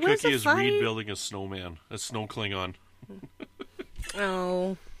 The credit cookie is Reed building a snowman, a snow Klingon.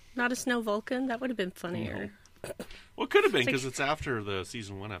 Oh, not a snow Vulcan. That would have been funnier. No. Well, it could have been, because it's after the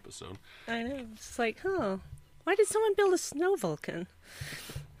season 1 episode. I know. It's like, why did someone build a snow Vulcan?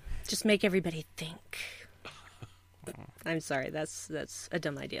 Just make everybody think. I'm sorry, that's a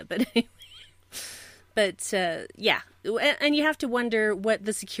dumb idea, but anyway. But yeah, and you have to wonder what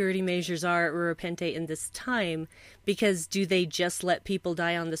the security measures are at Repente in this time, because do they just let people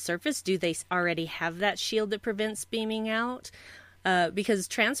die on the surface? Do they already have that shield that prevents beaming out? Because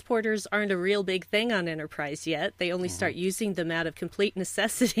transporters aren't a real big thing on Enterprise yet. They only start using them out of complete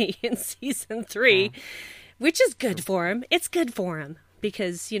necessity in season 3, which is good for them. It's good for them.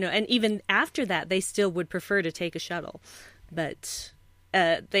 Because, and even after that, they still would prefer to take a shuttle. But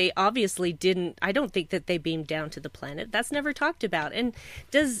they obviously didn't. I don't think that they beamed down to the planet. That's never talked about. And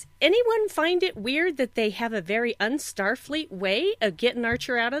does anyone find it weird that they have a very un-Starfleet way of getting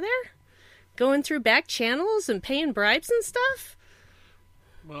Archer out of there? Going through back channels and paying bribes and stuff?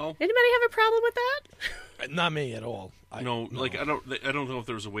 Well, anybody have a problem with that? Not me at all. No. I don't know if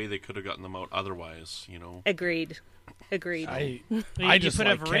there was a way they could have gotten them out otherwise. Agreed. I just put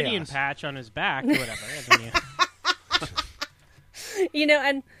a Viridian patch on his back or whatever.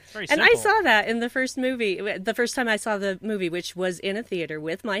 And I saw that in the first movie, the first time I saw the movie, which was in a theater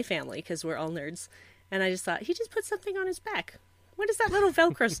with my family, because we're all nerds. And I just thought, he just put something on his back. What is that little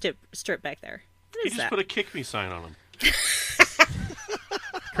Velcro strip back there? He just put a kick me sign on him.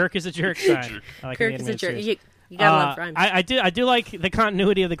 Kirk is a jerk sign. Like Kirk is a jerk. You gotta love rhymes. I do like the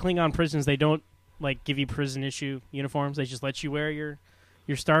continuity of the Klingon prisons. They don't give you prison issue uniforms. They just let you wear your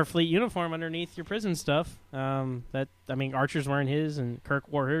Starfleet uniform underneath your prison stuff. Archer's wearing his, and Kirk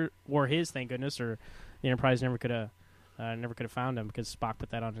wore his. Thank goodness, or the Enterprise never could have found him, because Spock put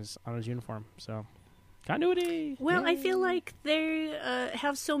that on his uniform. So continuity. Well, I feel like they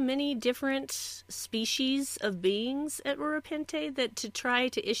have so many different species of beings at Repente that to try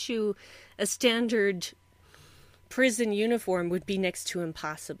to issue a standard prison uniform would be next to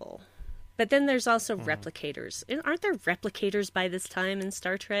impossible. But then there's also replicators. Aren't there replicators by this time in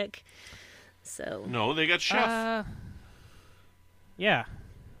Star Trek? So no, they got Chef. Yeah.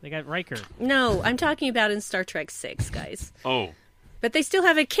 They got Riker. No, I'm talking about in Star Trek 6, guys. Oh. But they still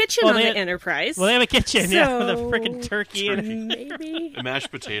have a kitchen on the Enterprise. Well, they have a kitchen, so yeah, with a freaking turkey and maybe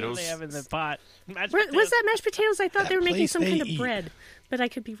mashed potatoes. they have in the pot. Was that mashed potatoes? I thought they were making some kind of bread, but I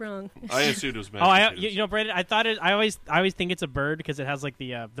could be wrong. I assumed it was mashed potatoes. You know, Brandon, I thought it. I always think it's a bird because it has like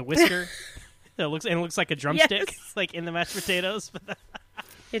the whisker. It looks like a drumstick, Yes. like in the mashed potatoes.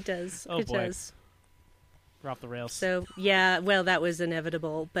 It does. Oh, it boy. does. We're off the rails. So yeah, well, that was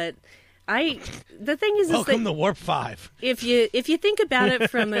inevitable, but. The thing is Welcome that to Warp 5. if you think about it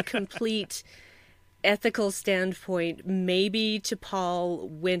from a complete ethical standpoint, maybe T'Pol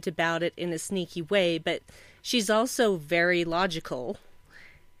went about it in a sneaky way, but she's also very logical.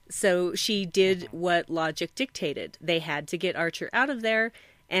 So she did what logic dictated. They had to get Archer out of there,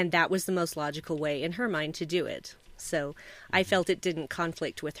 and that was the most logical way in her mind to do it. So I felt it didn't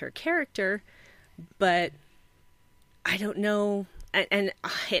conflict with her character, but I don't know. And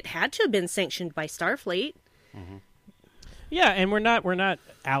it had to have been sanctioned by Starfleet. Mm-hmm. Yeah, and we're not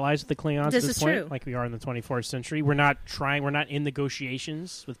allies with the Klingons This at this is point, true. like we are in the 24th century. We're not in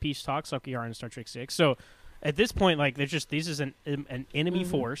negotiations with peace talks like we are in Star Trek 6. So at this point, like this is an enemy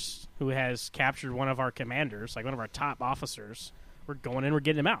force who has captured one of our commanders, like one of our top officers. We're going in, we're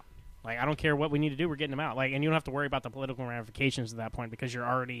getting him out. Like I don't care what we need to do, we're getting him out. Like, and you don't have to worry about the political ramifications at that point because you're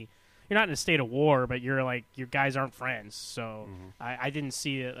not in a state of war, but you're like your guys aren't friends. So I didn't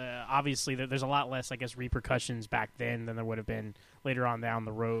see it. Obviously, there's a lot less, I guess, repercussions back then than there would have been later on down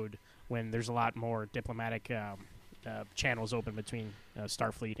the road when there's a lot more diplomatic channels open between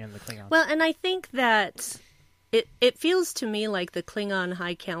Starfleet and the Klingons. Well, and I think that it feels to me like the Klingon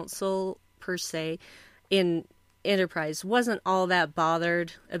High Council, per se, in Enterprise wasn't all that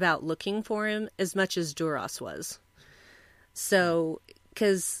bothered about looking for him as much as Duras was. So,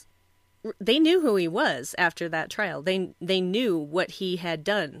 because they knew who he was after that trial. They knew what he had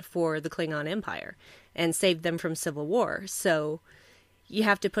done for the Klingon Empire and saved them from civil war. So you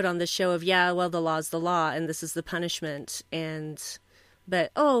have to put on the show of, yeah, well, the law's the law and this is the punishment.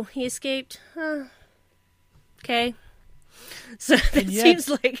 But he escaped. Okay. So it seems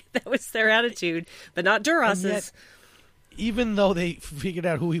like that was their attitude, but not Duras's. Even though they figured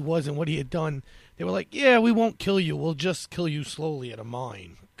out who he was and what he had done, they were like, yeah, we won't kill you. We'll just kill you slowly at a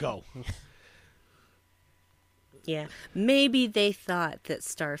mine. Go. Yeah. Maybe they thought that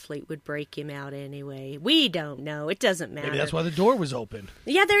Starfleet would break him out anyway. We don't know. It doesn't matter. Maybe that's why the door was open.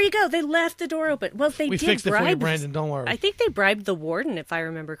 Yeah, there you go. They left the door open. Well, we did fixed it bribe for you, Brandon. Don't worry. I think they bribed the warden, if I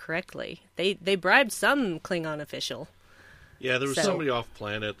remember correctly. They bribed some Klingon official. Yeah, there was somebody off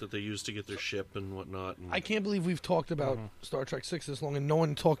planet that they used to get their ship and whatnot. And... I can't believe we've talked about Star Trek 6 this long, and no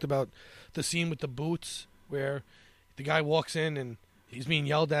one talked about the scene with the boots where the guy walks in and he's being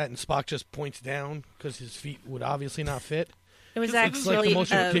yelled at, and Spock just points down because his feet would obviously not fit. It was It's actually like the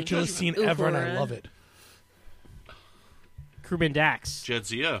most ridiculous scene ever, and I love it. Crewman Dax.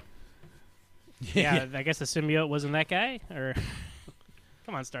 Jadzia. Yeah, I guess the symbiote wasn't that guy? Or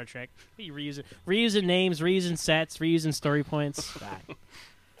come on, Star Trek. You reusing names, reusing sets, reusing story points.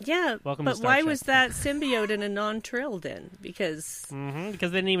 Yeah, Welcome but to Star why Trek. was that symbiote in a non-trill then? Because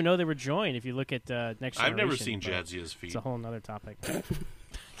because they didn't even know they were joined. If you look at Next Generation. I've never seen Jadzia's feet. It's a whole other topic.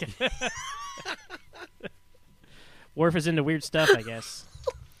 Worf is into weird stuff, I guess.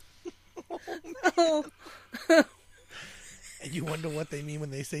 oh. And you wonder what they mean when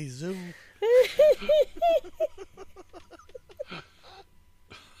they say zoo.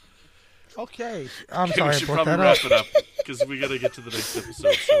 Okay. I'm sorry we I should brought probably that wrap up. it up because we got to get to the next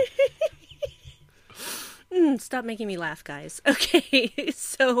episode. So. Stop making me laugh, guys. Okay,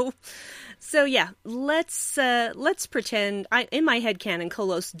 so yeah, let's pretend. In my head canon,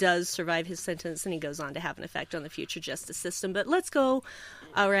 Kolos does survive his sentence, and he goes on to have an effect on the future justice system. But let's go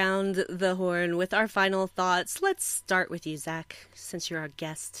around the horn with our final thoughts. Let's start with you, Zach, since you're our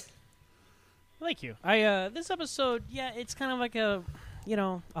guest. Thank you. This episode, it's kind of like a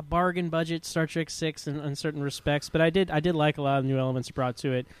bargain budget Star Trek 6 in certain respects, but I did like a lot of new elements brought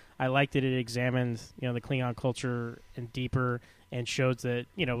to it. I liked that it examined, the Klingon culture and deeper, and showed that,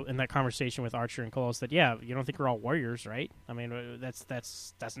 in that conversation with Archer and Kolos that, you don't think we're all warriors, right? I mean,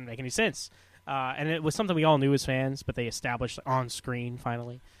 that's doesn't make any sense. And it was something we all knew as fans, but they established on screen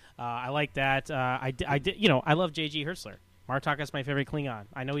finally. I like that. I love J.G. Hertzler. Martok is my favorite Klingon.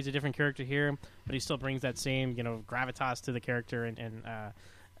 I know he's a different character here, but he still brings that same, gravitas to the character, and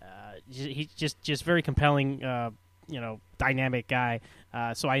he's just very compelling, dynamic guy.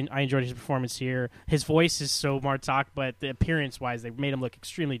 So I enjoyed his performance here. His voice is so Martok, but the appearance-wise, they made him look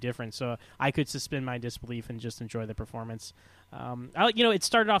extremely different. So I could suspend my disbelief and just enjoy the performance. It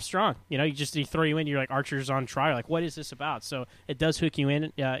started off strong. You throw you in, you're like Archer's on trial. Like, what is this about? So it does hook you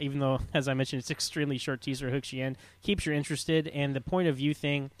in, even though, as I mentioned, it's extremely short teaser, hooks you in, keeps you interested. And the point of view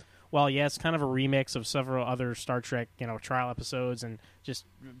thing, well, yeah, it's kind of a remix of several other Star Trek, trial episodes and just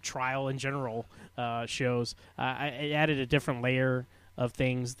trial in general shows. It added a different layer of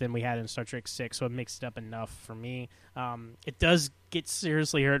things than we had in Star Trek 6, so it mixed it up enough for me. It does get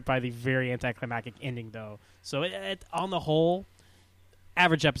seriously hurt by the very anticlimactic ending, though. So on the whole,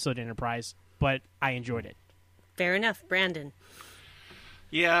 average episode Enterprise, but I enjoyed it. Fair enough. Brandon?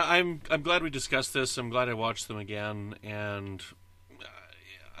 Yeah, I'm glad we discussed this. I'm glad I watched them again, and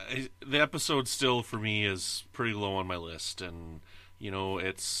the episode still, for me, is pretty low on my list. And,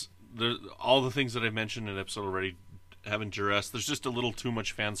 it's all the things that I've mentioned in the episode already. Having Juras, there's just a little too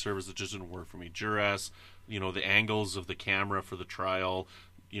much fan service that just didn't work for me. Juras, the angles of the camera for the trial,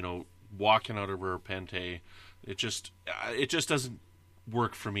 walking out of her Pente, it just doesn't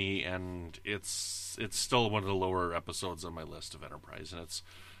work for me, and it's still one of the lower episodes on my list of Enterprise. And it's,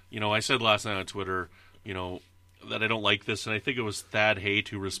 I said last night on Twitter, that I don't like this, and I think it was Thad Haight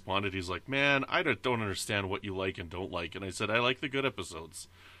who responded. He's like, "Man, I don't understand what you like and don't like," and I said, "I like the good episodes,"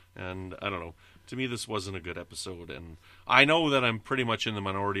 and I don't know. To me, this wasn't a good episode, and I know that I'm pretty much in the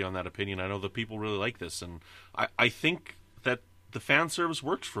minority on that opinion. I know that people really like this, and I think that the fan service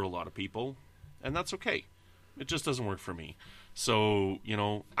works for a lot of people, and that's okay. It just doesn't work for me. So,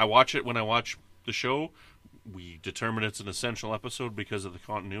 I watch it when I watch the show. We determine it's an essential episode because of the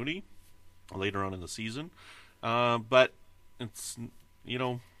continuity later on in the season. But it's,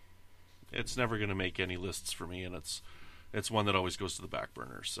 it's never going to make any lists for me, and it's one that always goes to the back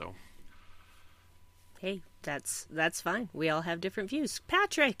burner, so... Hey, that's fine. We all have different views.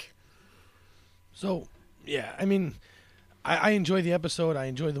 Patrick! So, yeah, I mean, I enjoy the episode. I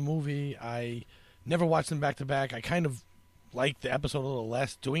enjoy the movie. I never watched them back-to-back. I kind of like the episode a little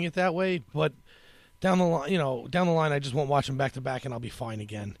less doing it that way, but down the line, I just won't watch them back-to-back, and I'll be fine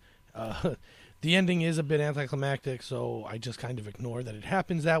again. The ending is a bit anticlimactic, so I just kind of ignore that it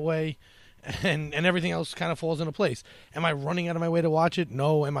happens that way. And everything else kind of falls into place. Am I running out of my way to watch it?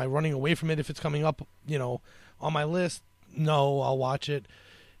 No. Am I running away from it if it's coming up, on my list? No, I'll watch it.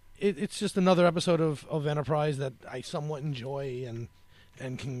 It's just another episode of Enterprise that I somewhat enjoy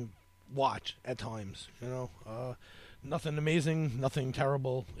and can watch at times. Nothing amazing, nothing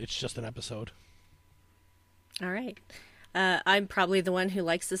terrible. It's just an episode. All right. I'm probably the one who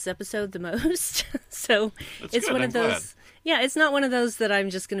likes this episode the most. So That's it's good. one I'm of those. glad. Yeah, it's not one of those that I'm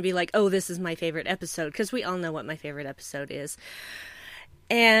just going to be like, oh, this is my favorite episode, because we all know what my favorite episode is.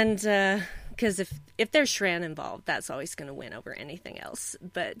 And because if there's Shran involved, that's always going to win over anything else.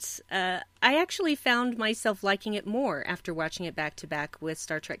 But I actually found myself liking it more after watching it back to back with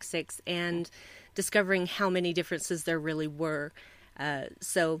Star Trek 6 and discovering how many differences there really were.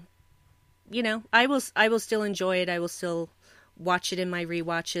 So, I will still enjoy it. I will still watch it in my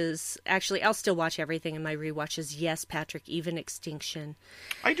rewatches. Actually, I'll still watch everything in my rewatches. Yes, Patrick, even Extinction.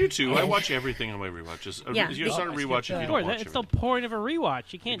 I do too. I watch everything on my rewatches. Yeah. You start a rewatch if you Sure, don't watch it's the everything. point of a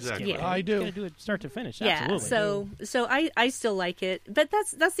rewatch. You can't Exactly. skip it. Yeah. I do. You gotta do it start to finish. Yeah, Absolutely. so I still like it. But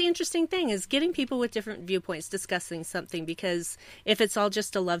that's the interesting thing, is getting people with different viewpoints discussing something, because if it's all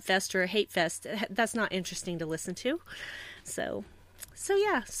just a love fest or a hate fest, that's not interesting to listen to. So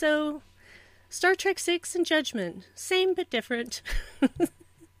Star Trek 6 and Judgment, same but different.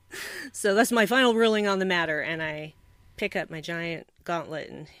 So that's my final ruling on the matter, and I pick up my giant gauntlet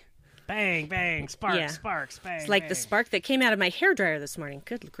and bang, bang, sparks, Yeah. sparks, bang. it's like bang. the spark that came out of my hairdryer this morning.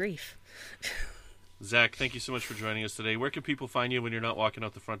 Good grief. Zach, thank you so much for joining us today. Where can people find you when you're not walking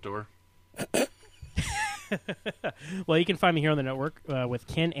out the front door? Well, you can find me here on the network with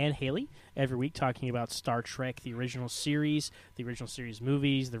Ken and Haley every week talking about Star Trek, the original series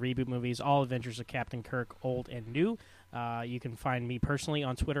movies, the reboot movies, all adventures of Captain Kirk, old and new. You can find me personally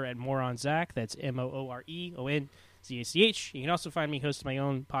on Twitter at MoreOnZach. That's MoreOnZach. You can also find me hosting my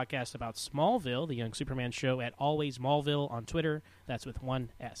own podcast about Smallville, the Young Superman show, at Always Smallville on Twitter. That's with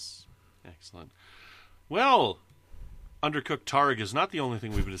one S. Excellent. Well, Undercooked Targ is not the only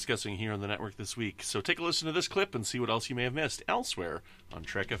thing we've been discussing here on the network this week, so take a listen to this clip and see what else you may have missed elsewhere on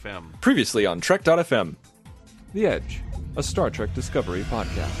Trek FM. Previously on Trek.fm. The Edge, a Star Trek Discovery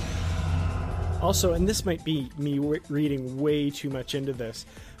podcast. Also, and this might be me reading way too much into this,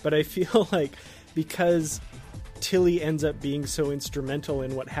 but I feel like because Tilly ends up being so instrumental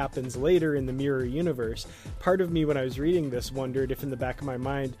in what happens later in the mirror universe, part of me when I was reading this wondered if in the back of my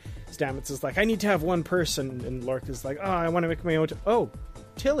mind Stamets is like, I need to have one person, and Lorca's like, oh, I want to make my own oh,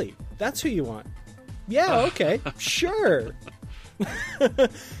 Tilly, that's who you want. Yeah, okay, sure.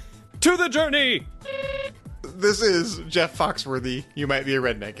 To the journey! This is Jeff Foxworthy. You might be a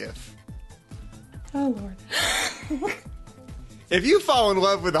redneck if. Oh, Lord. If you fall in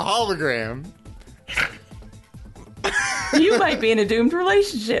love with a hologram... You might be in a doomed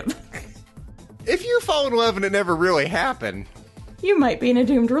relationship. If you fall in love and it never really happened... You might be in a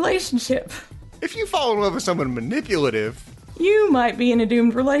doomed relationship. If you fall in love with someone manipulative... You might be in a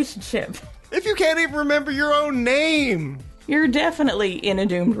doomed relationship. If you can't even remember your own name... You're definitely in a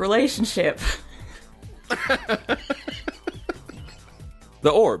doomed relationship. The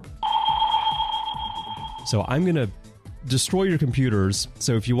Orb. So I'm going to destroy your computers,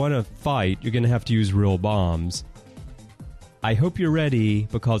 so if you want to fight, you're going to have to use real bombs. I hope you're ready,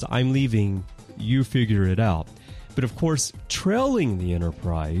 because I'm leaving. You figure it out. But of course, trailing the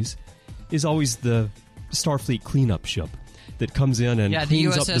Enterprise is always the Starfleet cleanup ship that comes in and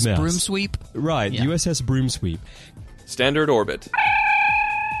cleans up the mess. Yeah, the USS Broomsweep. Right, yeah. the USS Broomsweep. Standard orbit.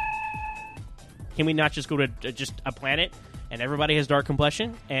 Can we not just go to just a planet and everybody has dark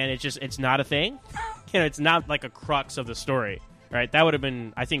complexion and it's not a thing? It's not like a crux of the story, right? That would have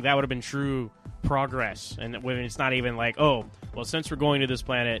been, I think that would have been true progress. And when it's not even like, oh, well, since we're going to this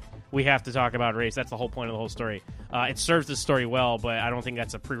planet, we have to talk about race. That's the whole point of the whole story. It serves the story well, but I don't think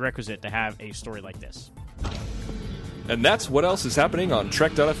that's a prerequisite to have a story like this. And that's what else is happening on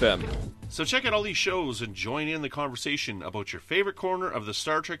Trek.fm. So check out all these shows and join in the conversation about your favorite corner of the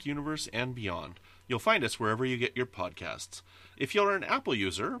Star Trek universe and beyond. You'll find us wherever you get your podcasts. If you're an Apple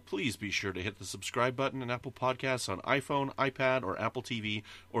user, please be sure to hit the subscribe button in Apple Podcasts on iPhone, iPad, or Apple TV,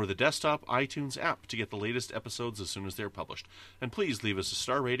 or the desktop iTunes app to get the latest episodes as soon as they're published. And please leave us a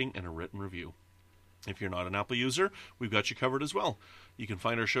star rating and a written review. If you're not an Apple user, we've got you covered as well. You can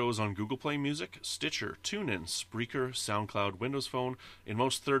find our shows on Google Play Music, Stitcher, TuneIn, Spreaker, SoundCloud, Windows Phone, in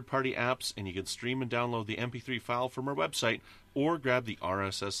most third-party apps, and you can stream and download the MP3 file from our website or grab the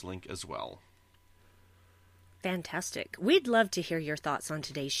RSS link as well. Fantastic. We'd love to hear your thoughts on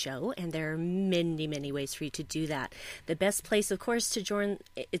today's show, and there are many, many ways for you to do that. The best place, of course, to join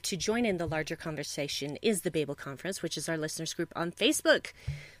in the larger conversation is the Babel Conference, which is our listeners group on Facebook.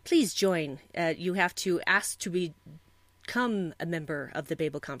 Please join. You have to ask to become a member of the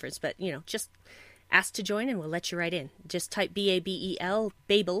Babel Conference, but, just ask to join and we'll let you right in. Just type BABEL,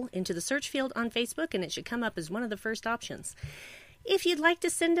 Babel, into the search field on Facebook, and it should come up as one of the first options. If you'd like to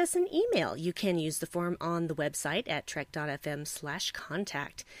send us an email, you can use the form on the website at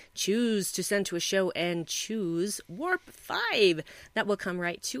trek.fm/contact. Choose to send to a show and choose Warp 5. That will come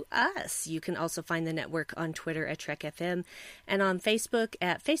right to us. You can also find the network on Twitter at TrekFM and on Facebook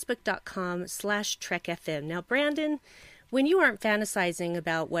at facebook.com/TrekFM. Now, Brandon, when you aren't fantasizing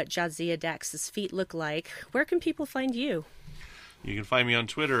about what Jadzia Dax's feet look like, where can people find you? You can find me on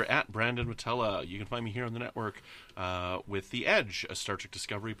Twitter at Brandon Matella. You can find me here on the network with The Edge, a Star Trek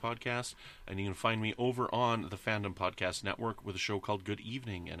Discovery podcast. And you can find me over on the Fandom Podcast Network with a show called Good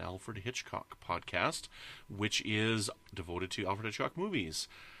Evening, an Alfred Hitchcock podcast, which is devoted to Alfred Hitchcock movies.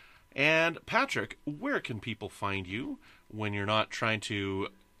 And Patrick, where can people find you when you're not trying to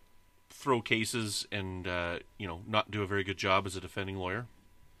throw cases and not do a very good job as a defending lawyer?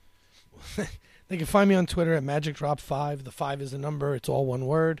 They can find me on Twitter at MagicDrop5. The 5 is the number. It's all one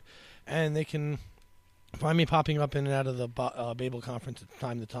word. And they can find me popping up in and out of the Babel Conference from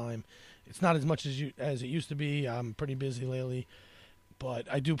time to time. It's not as much as it used to be. I'm pretty busy lately. But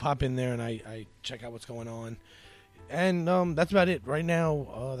I do pop in there and I check out what's going on. And that's about it. Right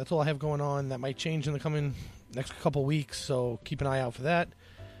now, that's all I have going on. That might change in the coming next couple weeks, so keep an eye out for that.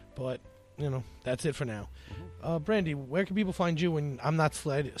 But, that's it for now. Brandy, where can people find you when I'm not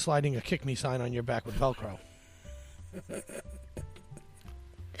sliding a kick me sign on your back with Velcro?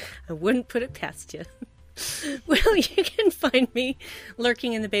 I wouldn't put it past you. Well, you can find me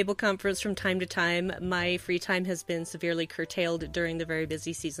lurking in the Babel Conference from time to time. My free time has been severely curtailed during the very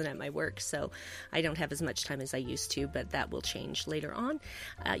busy season at my work, so I don't have as much time as I used to, but that will change later on.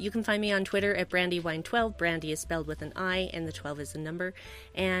 You can find me on Twitter at BrandyWine12. Brandy is spelled with an I, and the 12 is a number.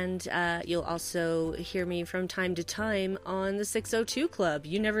 And you'll also hear me from time to time on the 602 Club.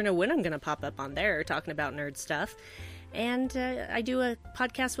 You never know when I'm going to pop up on there talking about nerd stuff. And I do a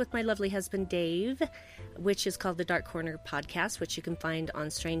podcast with my lovely husband, Dave, which is called the Dark Corner Podcast, which you can find on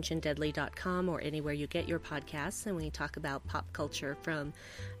strangeanddeadly.com or anywhere you get your podcasts. And we talk about pop culture from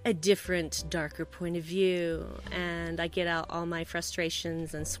a different, darker point of view. And I get out all my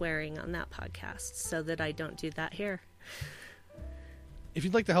frustrations and swearing on that podcast so that I don't do that here. If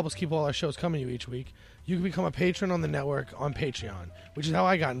you'd like to help us keep all our shows coming to you each week, you can become a patron on the network on Patreon, which is how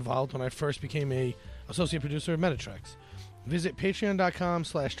I got involved when I first became a associate producer of Metatrex. Visit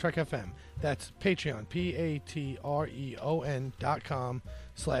patreon.com/TrekFM. That's Patreon,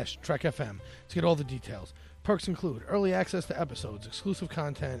 Patreon.com/TrekFM to get all the details. Perks include early access to episodes, exclusive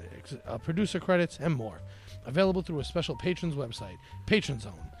content, producer credits, and more. Available through a special patrons website, Patron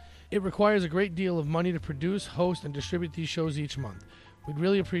Zone. It requires a great deal of money to produce, host, and distribute these shows each month. We'd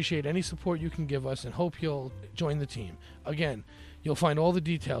really appreciate any support you can give us and hope you'll join the team. Again, you'll find all the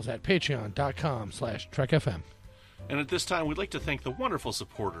details at patreon.com/TrekFM. And at this time, we'd like to thank the wonderful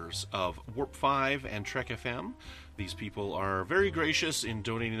supporters of Warp 5 and Trek FM. These people are very gracious in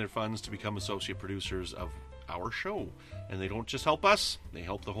donating their funds to become associate producers of our show. And they don't just help us, they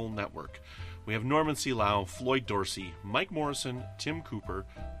help the whole network. We have Norman C. Lau, Floyd Dorsey, Mike Morrison, Tim Cooper,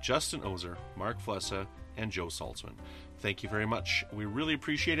 Justin Ozer, Mark Flessa, and Joe Saltzman. Thank you very much. We really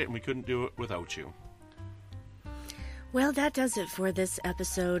appreciate it, and we couldn't do it without you. Well, that does it for this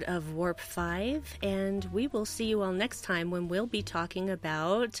episode of Warp 5, and we will see you all next time when we'll be talking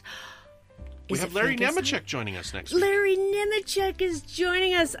about... We have Larry Nemeczek joining us next week. Larry Nemeczek is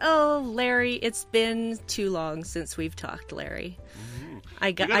joining us. Oh, Larry, it's been too long since we've talked, Larry. Mm-hmm.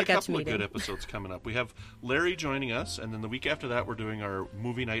 I got to meet him. We got a couple of good episodes coming up. We have Larry joining us, and then the week after that, we're doing our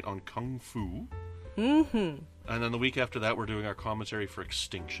movie night on Kung Fu. Mm-hmm. And then the week after that, we're doing our commentary for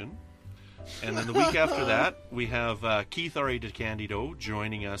Extinction. And then the week after that, we have Keith R.A. DeCandido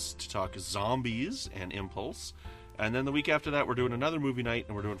joining us to talk zombies and Impulse. And then the week after that, we're doing another movie night,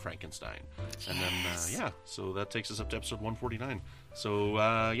 and we're doing Frankenstein. And then, so that takes us up to episode 149. So,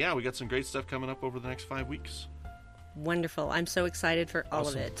 we got some great stuff coming up over the next 5 weeks. Wonderful. I'm so excited for all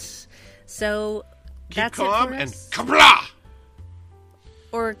of it. So, that's it for us. Keep calm and kabla!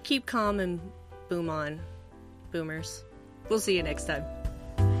 Or keep calm and boom on, boomers. We'll see you next time.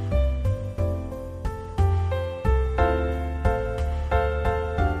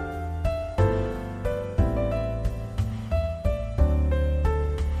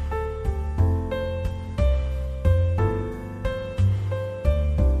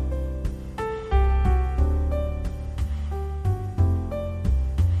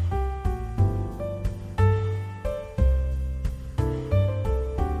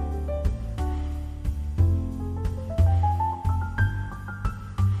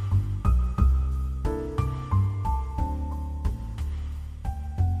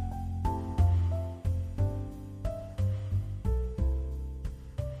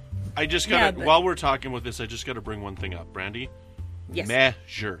 I just gotta, while we're talking with this, I just gotta bring one thing up. Brandy? Yes.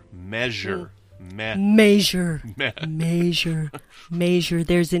 Measure. Measure.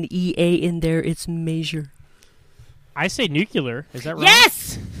 There's an EA in there. It's measure. I say nuclear. Is that right?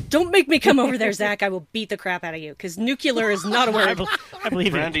 Yes! Don't make me come over there, Zach. I will beat the crap out of you, because nuclear is not a word. I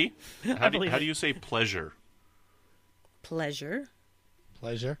believe Brandy, it. how do you say pleasure? Pleasure.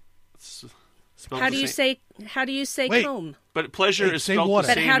 How do you say comb? But pleasure is spelled water.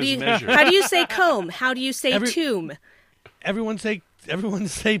 the same as measure. How do you say comb? How do you say tomb? Everyone say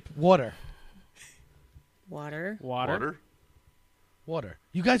water. Water.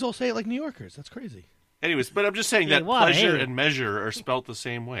 You guys all say it like New Yorkers. That's crazy. Anyways, but I'm just saying that pleasure and measure are spelt the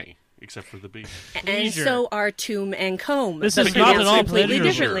same way, except for the B. And so are tomb and comb. This is not at all completely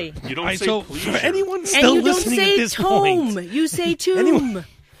differently. You don't say pleasure. For anyone still listening at this point, you say tomb.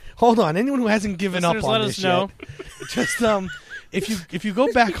 Hold on, anyone who hasn't given up on this yet, just if you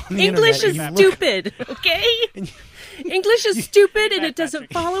go back on the English internet, is stupid, okay? English is stupid and it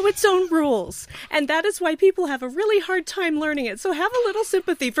doesn't follow its own rules. And that is why people have a really hard time learning it. So have a little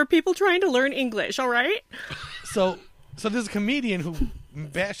sympathy for people trying to learn English, all right? So there's a comedian who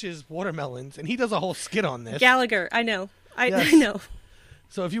bashes watermelons, and he does a whole skit on this. Gallagher, I know. I know.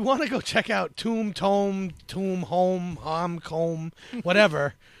 So if you want to go check out tomb, home, comb,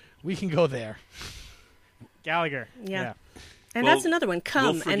 whatever, we can go there. Gallagher. Yeah. And that's another one.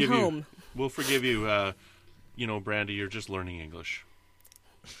 Come and home. We'll forgive you. Brandy, you're just learning English.